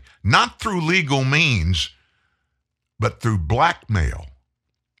everything, not through legal means, but through blackmail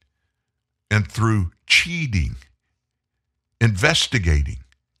and through cheating, investigating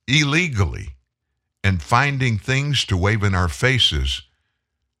illegally, and finding things to wave in our faces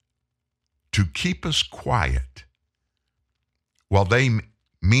to keep us quiet while they,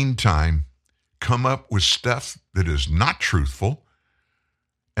 meantime, come up with stuff that is not truthful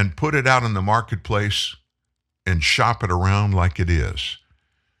and put it out in the marketplace and shop it around like it is.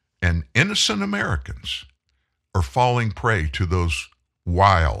 And innocent Americans are falling prey to those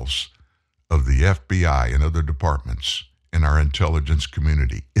wiles of the FBI and other departments in our intelligence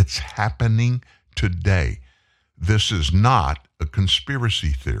community. It's happening today. This is not a conspiracy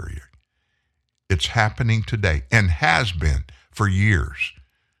theory. It's happening today and has been for years,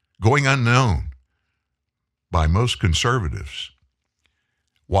 going unknown by most conservatives,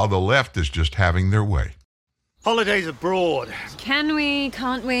 while the left is just having their way. Holidays abroad. Can we,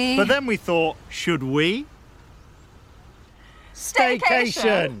 can't we? But then we thought, should we?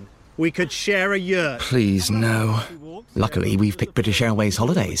 Staycation! We could share a yurt. Please, no. Luckily, we've picked British Airways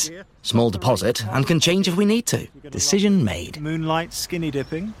Holidays. Small deposit and can change if we need to. Decision made. Moonlight skinny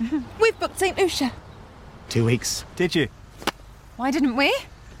dipping. We've booked St. Lucia. 2 weeks. Did you? Why didn't we?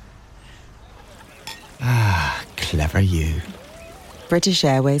 Ah, clever you. British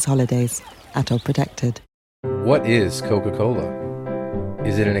Airways Holidays. ATOL protected. What is Coca-Cola?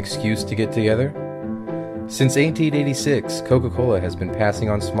 Is it an excuse to get together? Since 1886, Coca-Cola has been passing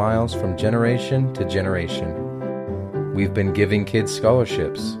on smiles from generation to generation. We've been giving kids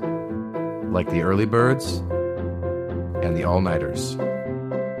scholarships, like the early birds and the all-nighters.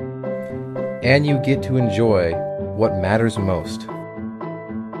 And you get to enjoy what matters most.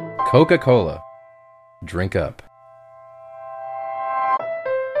 Coca-Cola. Drink up.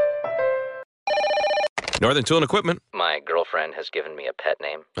 Northern Tool and Equipment. My girlfriend has given me a pet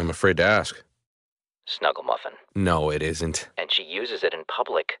name. I'm afraid to ask. Snuggle Muffin. No, it isn't. And she uses it in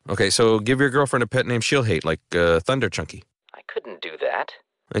public. Okay, so give your girlfriend a pet name she'll hate, like Thunder Chunky. I couldn't do that.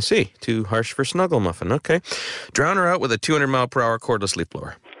 I see. Too harsh for Snuggle Muffin. Okay. Drown her out with a 200-mile-per-hour cordless leaf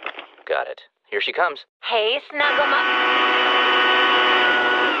blower. Got it. Here she comes. Hey, Snuggle Muffin.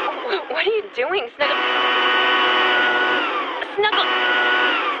 What are you doing, Snuggle? Snuggle.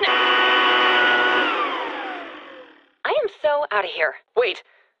 I am so out of here. Wait.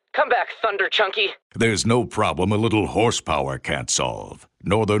 Come back, Thunder Chunky. There's no problem a little horsepower can't solve.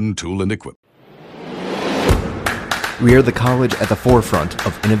 Northern Tool and Equipment. We are the college at the forefront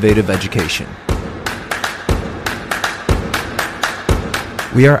of innovative education.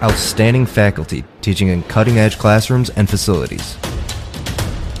 We are outstanding faculty teaching in cutting-edge classrooms and facilities.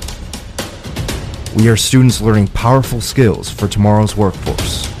 We are students learning powerful skills for tomorrow's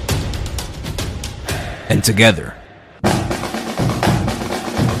workforce. And together,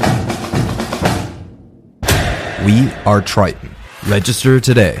 we are Triton. Register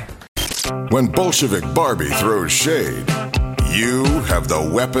today. When Bolshevik Barbie throws shade, you have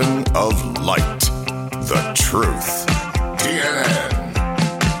the weapon of light. The truth. TNN.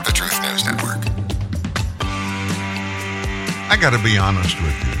 The Truth News Network. I got to be honest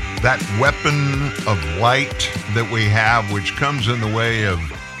with you. That weapon of light that we have, which comes in the way of,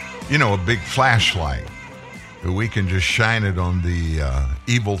 a big flashlight. We can just shine it on the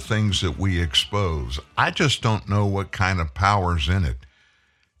evil things that we expose. I just don't know what kind of power's in it.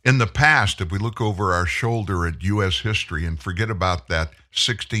 In the past, if we look over our shoulder at U.S. history and forget about that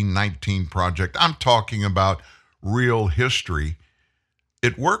 1619 project, I'm talking about real history,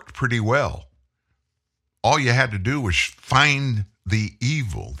 it worked pretty well. All you had to do was find the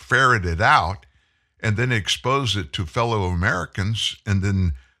evil, ferret it out, and then expose it to fellow Americans, and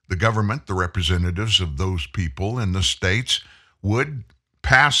then the government, the representatives of those people in the states, would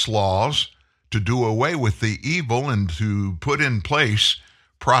pass laws to do away with the evil and to put in place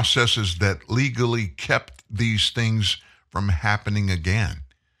processes that legally kept these things from happening again.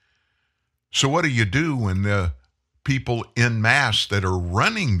 So what do when the people en masse that are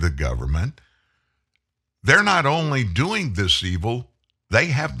running the government, they're not only doing this evil, they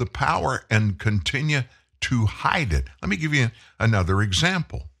have the power and continue to hide it. Let me give you another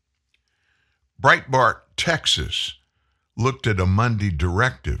example. Breitbart, Texas, looked at a Monday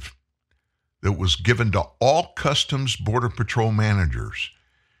directive that was given to all Customs Border Patrol managers.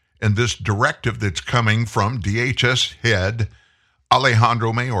 And this directive that's coming from DHS head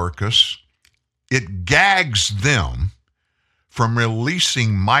Alejandro Mayorkas, it gags them from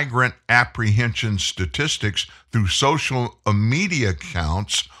releasing migrant apprehension statistics through social media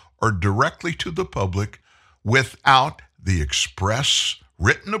accounts or directly to the public without the express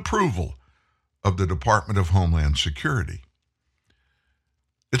written approval of the Department of Homeland Security.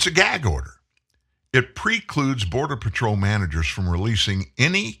 It's a gag order. It precludes Border Patrol managers from releasing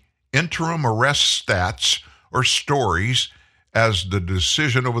any interim arrest stats or stories as the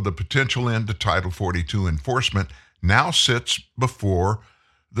decision over the potential end to Title 42 enforcement now sits before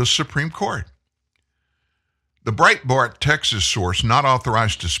the Supreme Court. The Breitbart, Texas source, not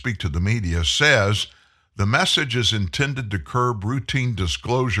authorized to speak to the media, says the message is intended to curb routine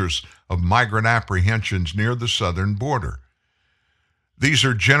disclosures of migrant apprehensions near the southern border. These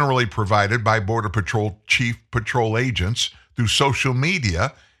are generally provided by Border Patrol chief patrol agents through social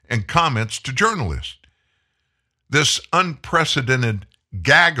media and comments to journalists. This unprecedented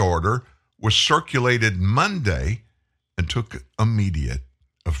gag order was circulated Monday and took immediate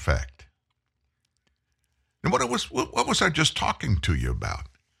effect. And what was I just talking to you about?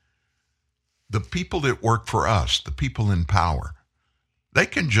 The people that work for us, the people in power, they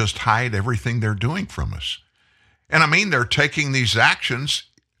can just hide everything they're doing from us. And I mean, they're taking these actions.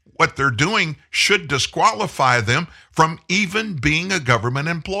 What they're doing should disqualify them from even being a government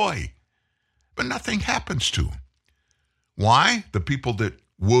employee. But nothing happens to them. Why? The people that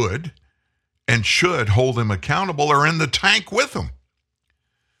would and should hold them accountable are in the tank with them.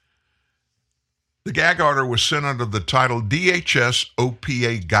 The gag order was sent under the title DHS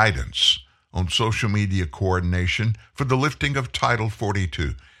OPA Guidance on Social Media Coordination for the lifting of Title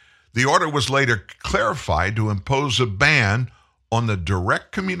 42. The order was later clarified to impose a ban on the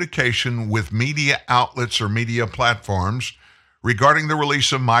direct communication with media outlets or media platforms regarding the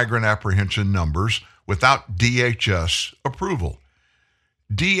release of migrant apprehension numbers without DHS approval.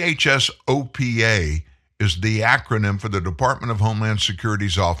 DHS OPA is the acronym for the Department of Homeland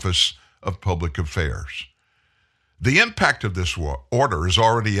Security's Office of Public Affairs. The impact of this order is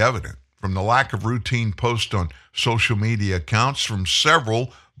already evident from the lack of routine posts on social media accounts from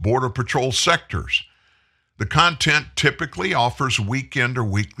several Border Patrol sectors. The content typically offers weekend or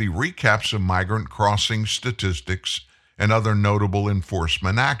weekly recaps of migrant crossing statistics and other notable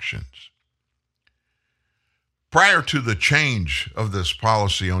enforcement actions. Prior to the change of this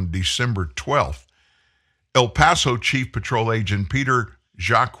policy on December 12th, El Paso Chief Patrol Agent Peter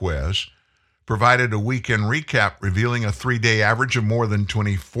Jaquez provided a weekend recap revealing a 3-day average of more than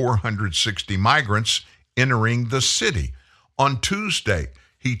 2,460 migrants entering the city. On Tuesday,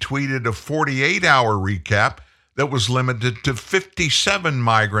 he tweeted a 48-hour recap that was limited to 57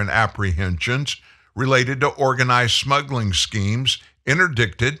 migrant apprehensions related to organized smuggling schemes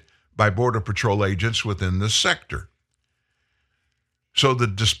interdicted by Border Patrol agents within the sector. So the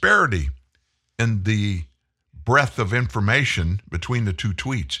disparity in the breadth of information between the two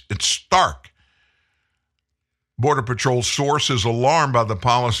tweets, it's stark. Border Patrol source is alarmed by the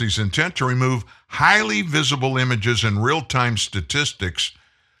policy's intent to remove highly visible images and real-time statistics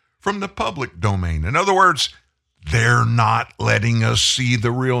from the public domain. In other words, they're not letting us see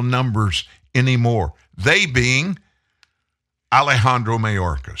the real numbers anymore. They being Alejandro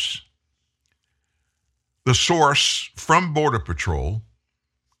Mayorkas. The source from Border Patrol,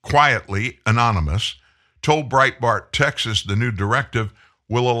 quietly anonymous, told Breitbart Texas the new directive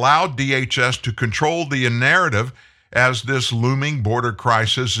will allow DHS to control the narrative as this looming border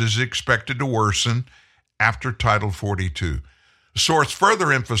crisis is expected to worsen after Title 42. The source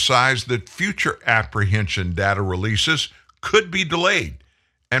further emphasized that future apprehension data releases could be delayed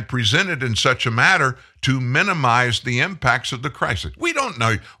and presented in such a manner to minimize the impacts of the crisis. We don't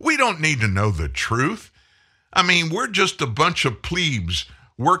know. We don't need to know the truth. I mean, we're just a bunch of plebes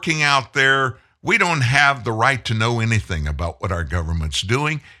working out there. We don't have the right to know anything about what our government's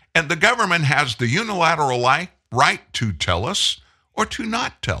doing, and the government has the unilateral right to tell us or to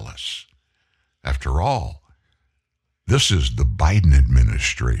not tell us. After all, this is the Biden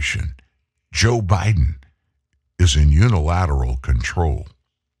administration. Joe Biden is in unilateral control.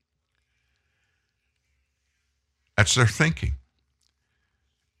 That's their thinking.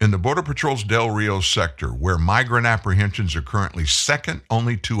 In the Border Patrol's Del Rio sector, where migrant apprehensions are currently second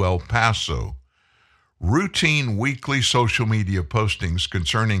only to El Paso, routine weekly social media postings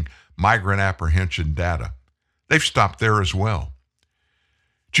concerning migrant apprehension data, they've stopped there as well.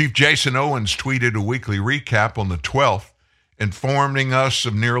 Chief Jason Owens tweeted a weekly recap on the 12th, informing us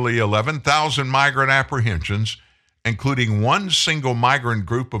of nearly 11,000 migrant apprehensions, including one single migrant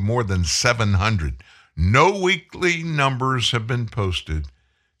group of more than 700. No weekly numbers have been posted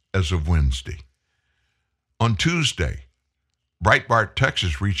as of Wednesday. On Tuesday, Breitbart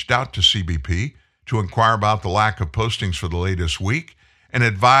Texas reached out to CBP to inquire about the lack of postings for the latest week and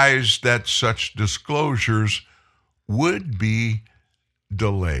advised that such disclosures would be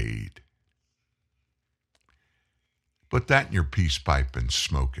delayed. Put that in your peace pipe and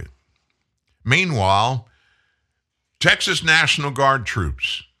smoke it. Meanwhile, Texas National Guard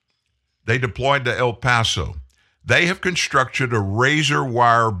troops, they deployed to El Paso. They have constructed a razor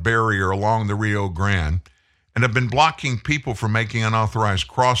wire barrier along the Rio Grande and have been blocking people from making unauthorized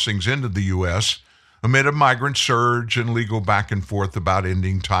crossings into the U.S. amid a migrant surge and legal back and forth about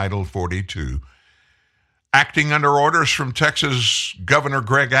ending Title 42. Acting under orders from Texas Governor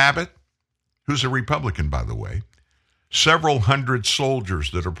Greg Abbott, who's a Republican, by the way, several hundred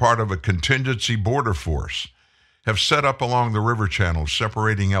soldiers that are part of a contingency border force have set up along the river channel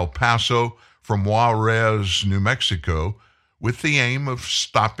separating El Paso from Juarez, New Mexico, with the aim of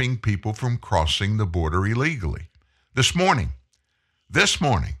stopping people from crossing the border illegally. This morning,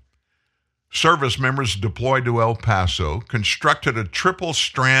 service members deployed to El Paso constructed a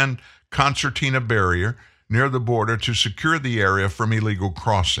triple-strand concertina barrier near the border to secure the area from illegal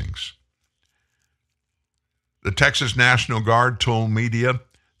crossings. The Texas National Guard told media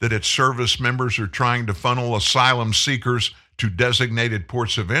that its service members are trying to funnel asylum seekers to designated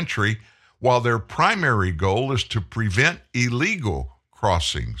ports of entry, while their primary goal is to prevent illegal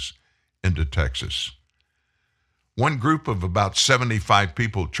crossings into Texas. One group of about 75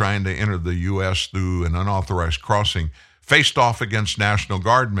 people trying to enter the U.S. through an unauthorized crossing faced off against National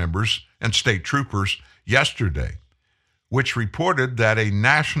Guard members and state troopers yesterday, which reported that a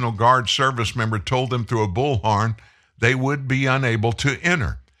National Guard service member told them through a bullhorn they would be unable to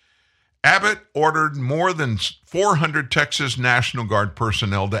enter. Abbott ordered more than 400 Texas National Guard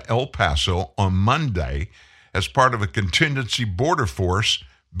personnel to El Paso on Monday as part of a contingency border force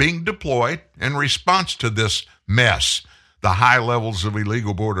being deployed in response to this mess, the high levels of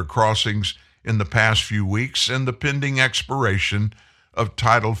illegal border crossings in the past few weeks, and the pending expiration of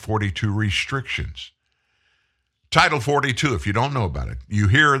Title 42 restrictions. Title 42, if you don't know about it, you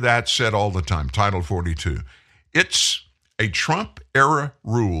hear that said all the time, Title 42. It's a Trump-era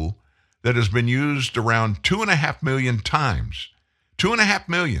rule that has been used around 2.5 million times. 2.5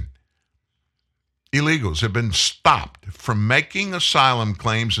 million illegals have been stopped from making asylum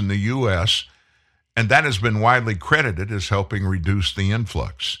claims in the U.S., and that has been widely credited as helping reduce the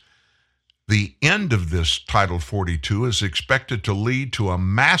influx. The end of this Title 42 is expected to lead to a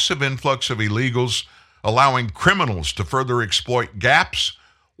massive influx of illegals, allowing criminals to further exploit gaps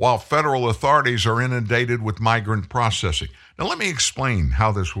while federal authorities are inundated with migrant processing. Now, let me explain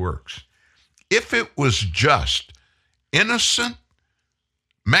how this works. If it was just innocent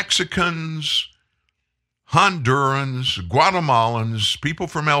Mexicans, Hondurans, Guatemalans, people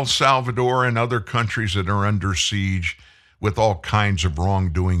from El Salvador and other countries that are under siege with all kinds of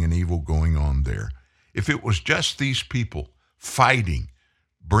wrongdoing and evil going on there, if it was just these people fighting,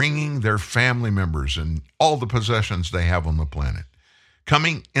 bringing their family members and all the possessions they have on the planet,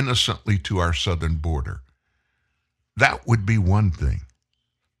 coming innocently to our southern border, that would be one thing.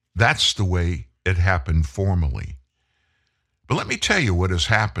 That's the way it happened formally. But let me tell you what has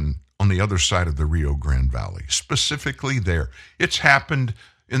happened on the other side of the Rio Grande Valley, specifically there. It's happened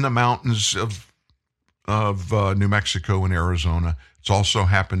in the mountains of New Mexico and Arizona. It's also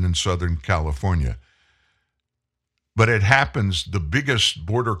happened in Southern California. But it happens, the biggest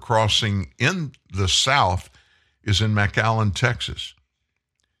border crossing in the South is in McAllen, Texas.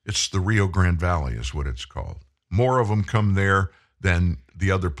 It's the Rio Grande Valley is what it's called. More of them come there than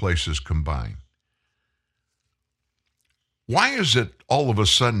the other places combined. Why is it all of a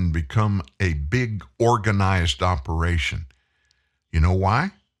sudden become a big organized operation? You know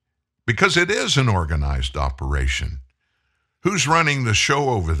why? Because it is an organized operation. Who's running the show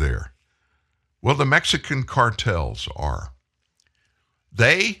over there? Well, the Mexican cartels are.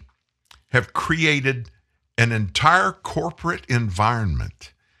 They have created an entire corporate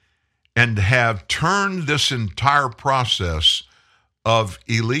environment and have turned this entire process of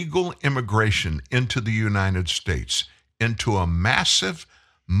illegal immigration into the United States into a massive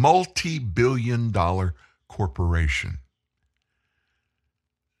multi-billion-dollar corporation.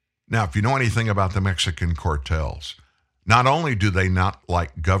 Now, if you know anything about the Mexican cartels, not only do they not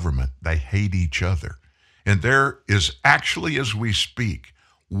like government, they hate each other. And there is actually, as we speak,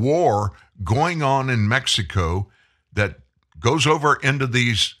 war going on in Mexico that goes over into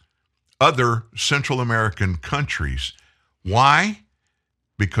these other Central American countries. Why?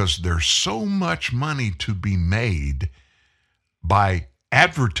 Because there's so much money to be made by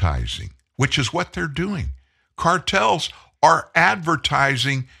advertising, which is what they're doing. Cartels are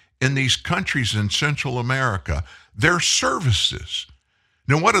advertising in these countries in Central America their services.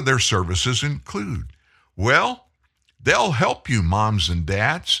 Now, what do their services include? Well, they'll help you, moms and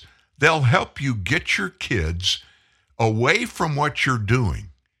dads. They'll help you get your kids away from what you're doing,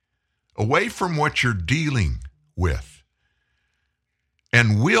 away from what you're dealing with.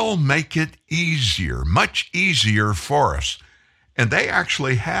 And we'll make it easier, much easier for us. And they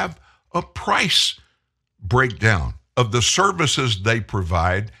actually have a price breakdown of the services they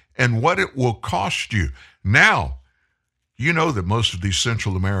provide and what it will cost you. Now, you know that most of these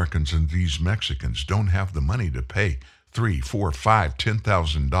Central Americans and these Mexicans don't have the money to pay $3,000, $4,000, $5,000,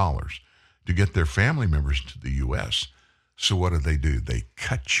 $10,000 to get their family members to the U.S. So what do? They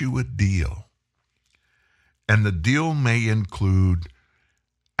cut you a deal. And the deal may include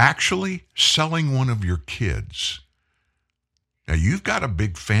actually selling one of your kids. Now, you've got a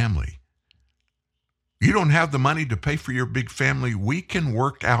big family. You don't have the money to pay for your big family. We can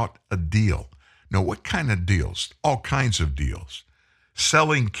work out a deal. Now, what kind of deals? All kinds of deals.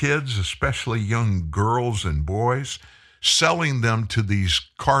 Selling kids, especially young girls and boys, selling them to these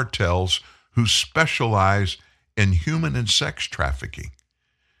cartels who specialize in human and sex trafficking.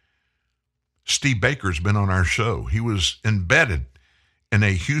 Steve Baker's been on our show. He was embedded in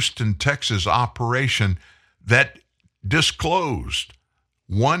a Houston, Texas operation that disclosed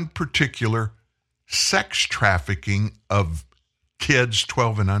one particular sex trafficking of kids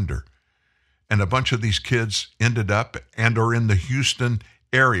 12 and under. And a bunch of these kids ended up and are in the Houston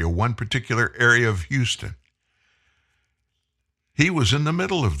area, one particular area of Houston. He was in the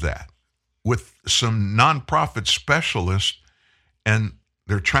middle of that with some nonprofit specialists, and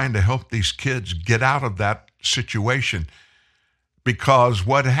they're trying to help these kids get out of that situation, because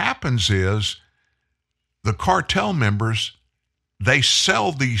what happens is the cartel members, they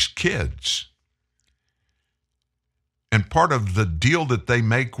sell these kids. And part of the deal that they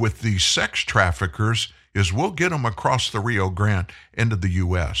make with these sex traffickers is we'll get them across the Rio Grande into the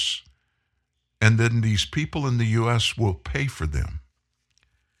U.S. And then these people in the U.S. will pay for them.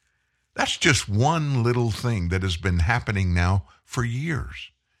 That's just one little thing that has been happening now for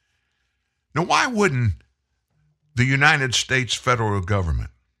years. Now, why wouldn't the United States federal government,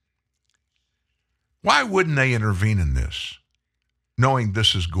 why wouldn't they intervene in this, knowing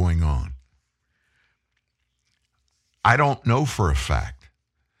this is going on? I don't know for a fact,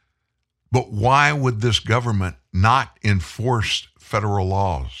 but why would this government not enforce federal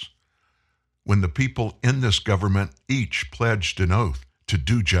laws when the people in this government each pledged an oath to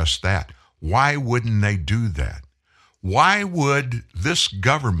do just that? Why wouldn't they do that? Why would this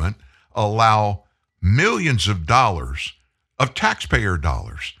government allow millions of dollars of taxpayer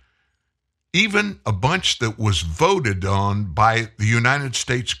dollars, even a bunch that was voted on by the United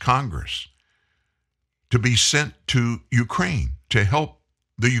States Congress, to be sent to Ukraine to help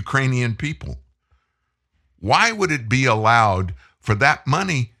the Ukrainian people? Why would it be allowed for that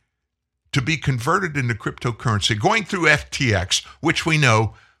money to be converted into cryptocurrency, going through FTX, which we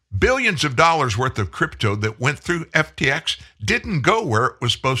know billions of dollars worth of crypto that went through FTX didn't go where it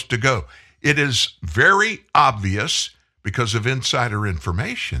was supposed to go? It is very obvious, because of insider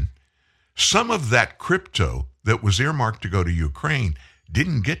information, some of that crypto that was earmarked to go to Ukraine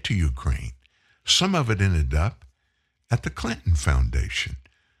didn't get to Ukraine. Some of it ended up at the Clinton Foundation.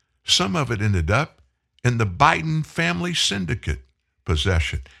 Some of it ended up in the Biden family syndicate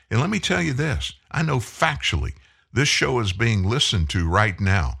possession. And let me tell you this, I know factually this show is being listened to right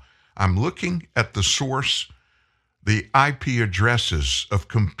now. I'm looking at the source, the IP addresses of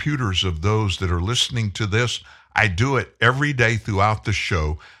computers of those that are listening to this. I do it every day throughout the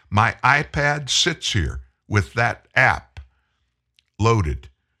show. My iPad sits here with that app loaded,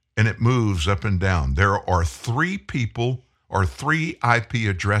 and it moves up and down. There are 3 people or 3 IP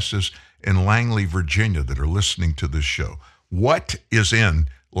addresses in Langley, Virginia that are listening to this show. What is in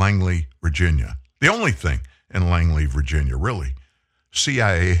Langley, Virginia? The only thing in Langley, Virginia, really,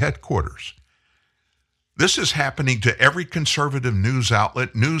 CIA headquarters. This is happening to every conservative news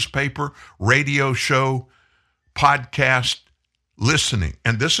outlet, newspaper, radio show, podcast, listening.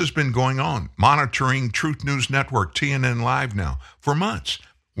 And this has been going on, monitoring Truth News Network, TNN Live now, for months.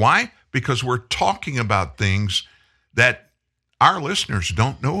 Why? Because we're talking about things that our listeners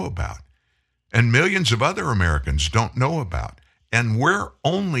don't know about, and millions of other Americans don't know about. And we're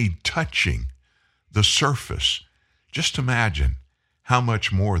only touching the surface. Just imagine how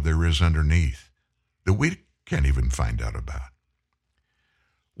much more there is underneath that we can't even find out about.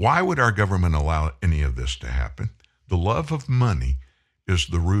 Why would our government allow any of this to happen? The love of money is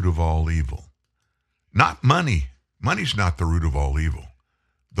the root of all evil. Not money. Money's not the root of all evil.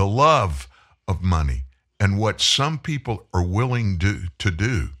 The love of money and what some people are willing to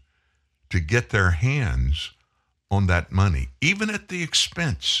do to get their hands on that money, even at the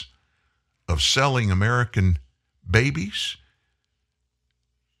expense of selling American babies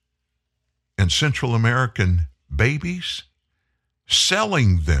and Central American babies,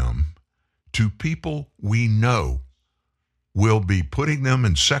 selling them to people we know will be putting them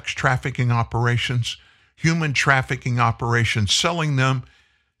in sex trafficking operations, human trafficking operations, selling them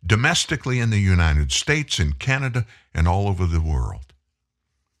domestically in the United States, in Canada, and all over the world.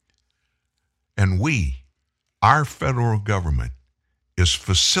 And our federal government, is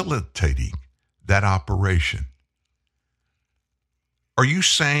facilitating that operation. Are you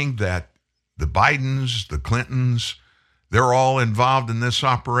saying that the Bidens, the Clintons, they're all involved in this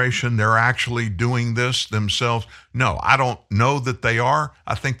operation? They're actually doing this themselves? No, I don't know that they are.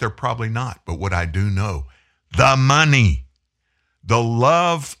 I think they're probably not. But what I do know, the money, the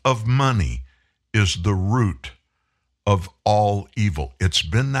love of money is the root of all evil. It's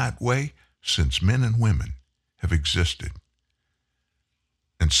been that way since men and women have existed.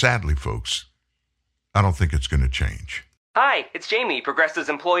 And sadly, folks, I don't think it's going to change. Hi, it's Jamie, Progressive's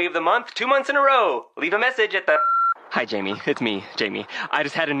Employee of the Month, 2 months in a row. Leave a message at the... Hi, Jamie. It's me, Jamie. I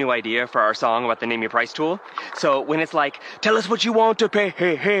just had a new idea for our song about the Name Your Price tool. So when it's like, tell us what you want to pay,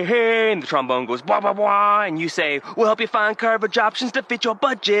 hey, hey, hey, and the trombone goes, blah, blah, blah, and you say, we'll help you find coverage options to fit your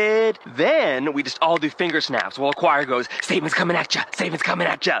budget. Then we just all do finger snaps while a choir goes, statements coming at ya, statements coming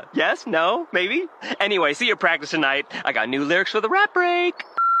at ya. Yes? No? Maybe? Anyway, see you at practice tonight. I got new lyrics for the rap break.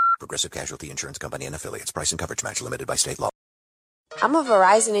 Progressive Casualty Insurance Company and Affiliates. Price and coverage match limited by state law. I'm a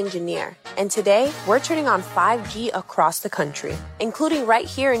Verizon engineer, and today we're turning on 5G across the country, including right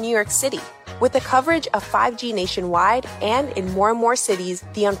here in New York City. With the coverage of 5G nationwide and in more and more cities,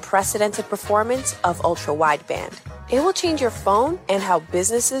 the unprecedented performance of ultra-wideband. It will change your phone and how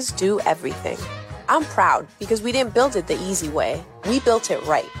businesses do everything. I'm proud because we didn't build it the easy way. We built it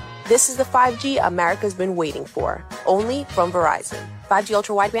right. This is the 5G America's been waiting for, only from Verizon. 5G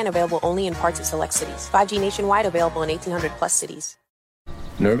ultra-wideband available only in parts of select cities. 5G nationwide available in 1,800 plus cities.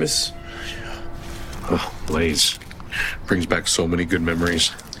 Nervous? Oh, Blaze. Brings back so many good memories.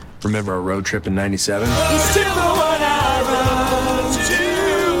 Remember our road trip in 97?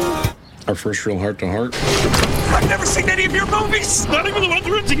 Our first real heart-to-heart. I've never seen any of your movies! Not even the ones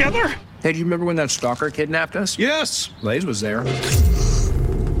we're in together! Hey, do you remember when that stalker kidnapped us? Yes! Blaze was there.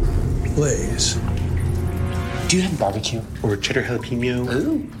 Blaze. Do you have barbecue or cheddar jalapeno?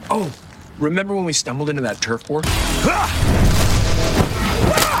 Ooh. Oh, remember when we stumbled into that turf war?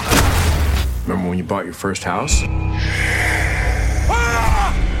 Remember when you bought your first house?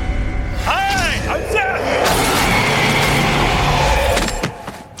 Hi! I'm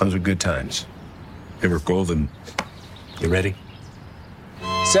Seth! Those were good times. They were golden. You ready?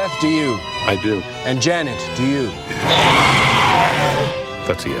 Seth, do you? I do. And Janet, do you?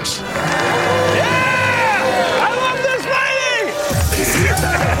 That's a yes. I love this lady!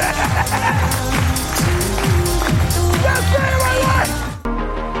 Best day of my life!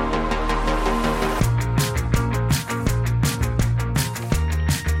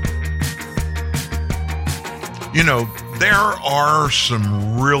 You know, there are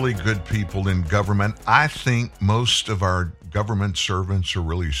some really good people in government. I think most of our government servants are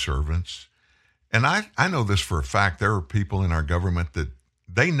really servants. And I know this for a fact. There are people in our government that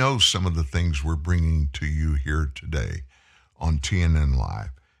they know some of the things we're bringing to you here today on TNN Live.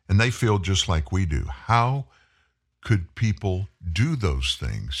 And they feel just like we do. How could people do those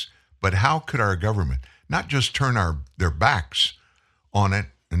things? But how could our government not just turn their backs on it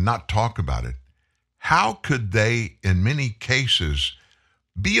and not talk about it? How could they, in many cases,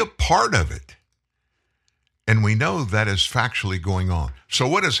 be a part of it? And we know that is factually going on. So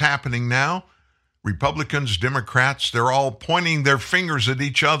what is happening now? Republicans, Democrats, they're all pointing their fingers at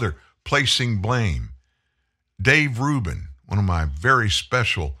each other, placing blame. Dave Rubin, one of my very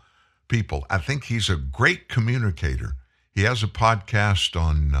special people, I think he's a great communicator. He has a podcast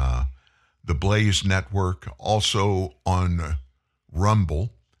on the Blaze Network, also on Rumble.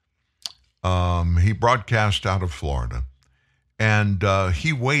 He broadcast out of Florida, and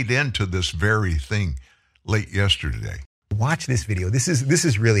he weighed into this very thing late yesterday. Watch this video. This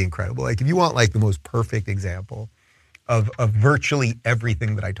is really incredible. Like, if you want like the most perfect example of virtually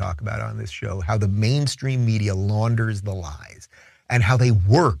everything that I talk about on this show, how the mainstream media launders the lies and how they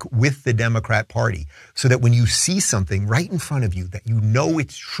work with the Democrat Party so that when you see something right in front of you that you know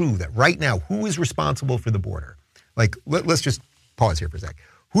it's true, that right now, who is responsible for the border? Like, let's just pause here for a sec.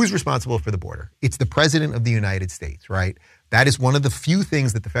 Who's responsible for the border? It's the President of the United States, right? That is one of the few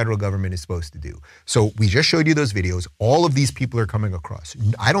things that the federal government is supposed to do. So we just showed you those videos. All of these people are coming across.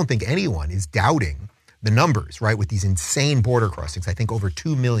 I don't think anyone is doubting the numbers, right, with these insane border crossings. I think over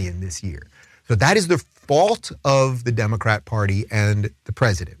 2 million this year. So that is the fault of the Democrat Party and the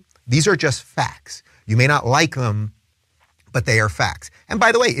president. These are just facts. You may not like them, but they are facts. And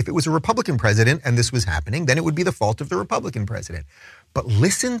by the way, if it was a Republican president and this was happening, then it would be the fault of the Republican president. But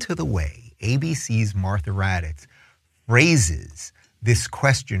listen to the way ABC's Martha Raddatz phrases this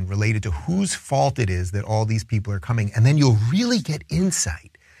question related to whose fault it is that all these people are coming. And then you'll really get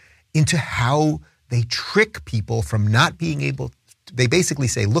insight into how they trick people from not being able. They basically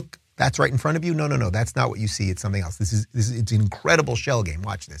say, look, that's right in front of you. No, that's not what you see. It's something else. It's an incredible shell game.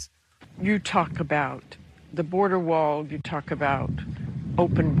 Watch this. You talk about the border wall. You talk about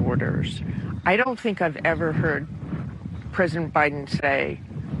open borders. I don't think I've ever heard President Biden say,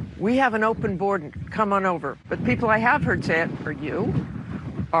 we have an open border, come on over. But the people I have heard say it are you,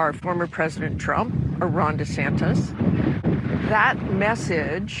 are former President Trump, or Ron DeSantis. That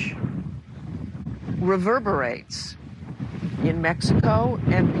message reverberates in Mexico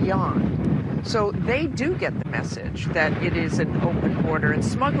and beyond. So they do get the message that it is an open border, and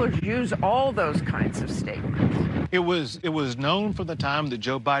smugglers use all those kinds of statements. It was known from the time that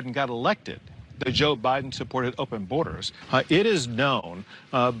Joe Biden got elected that Joe Biden supported open borders, it is known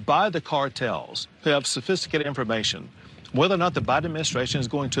by the cartels who have sophisticated information whether or not the Biden administration is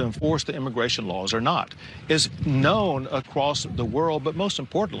going to enforce the immigration laws or not is known across the world, but most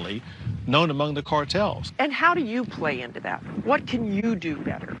importantly, known among the cartels. And how do you play into that? What can you do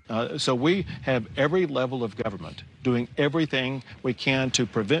better? So we have every level of government doing everything we can to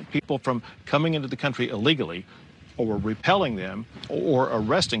prevent people from coming into the country illegally or repelling them or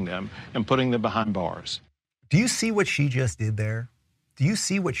arresting them and putting them behind bars. Do you see what she just did there? Do you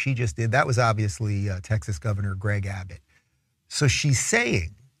see what she just did? That was obviously Texas Governor Greg Abbott. So she's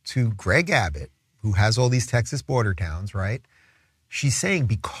saying to Greg Abbott, who has all these Texas border towns, right? She's saying,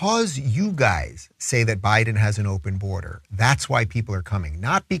 because you guys say that Biden has an open border, that's why people are coming,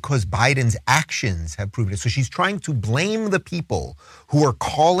 not because Biden's actions have proven it. So she's trying to blame the people who are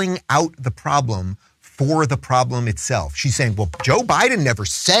calling out the problem for the problem itself. She's saying, well, Joe Biden never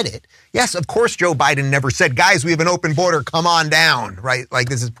said it. Yes, of course, Joe Biden never said, guys, we have an open border, come on down, right? Like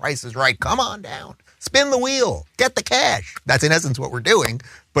this is Price is Right, come on down. Spin the wheel, get the cash. That's in essence what we're doing.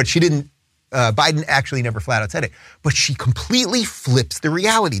 But she didn't, Biden actually never flat out said it. But she completely flips the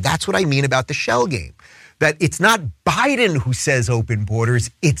reality. That's what I mean about the shell game. That it's not Biden who says open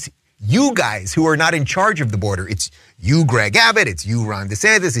borders, it's you guys who are not in charge of the border. It's you, Greg Abbott, it's you, Ron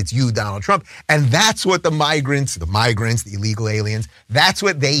DeSantis, it's you, Donald Trump. And that's what the migrants, the illegal aliens, that's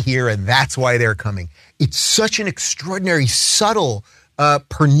what they hear and that's why they're coming. It's such an extraordinary, subtle,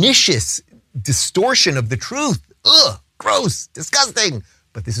 pernicious distortion of the truth. Ugh, gross, disgusting.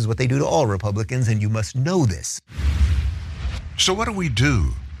 But this is what they do to all Republicans, and you must know this. So what do we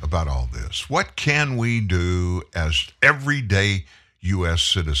do about all this? What can we do as everyday U.S.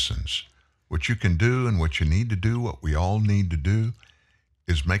 citizens? What you can do and what you need to do, what we all need to do,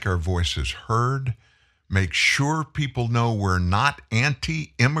 is make our voices heard, make sure people know we're not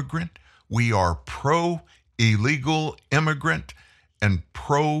anti-immigrant. We are pro-illegal immigrant and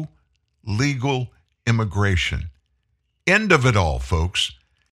pro-legal immigration. End of it all, folks.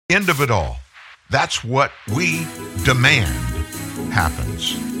 End of it all. That's what we demand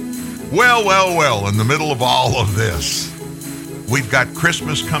happens. Well, in the middle of all of this, we've got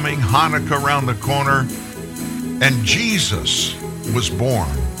Christmas coming, Hanukkah around the corner, and Jesus was born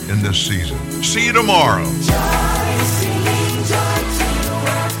in this season. See you tomorrow.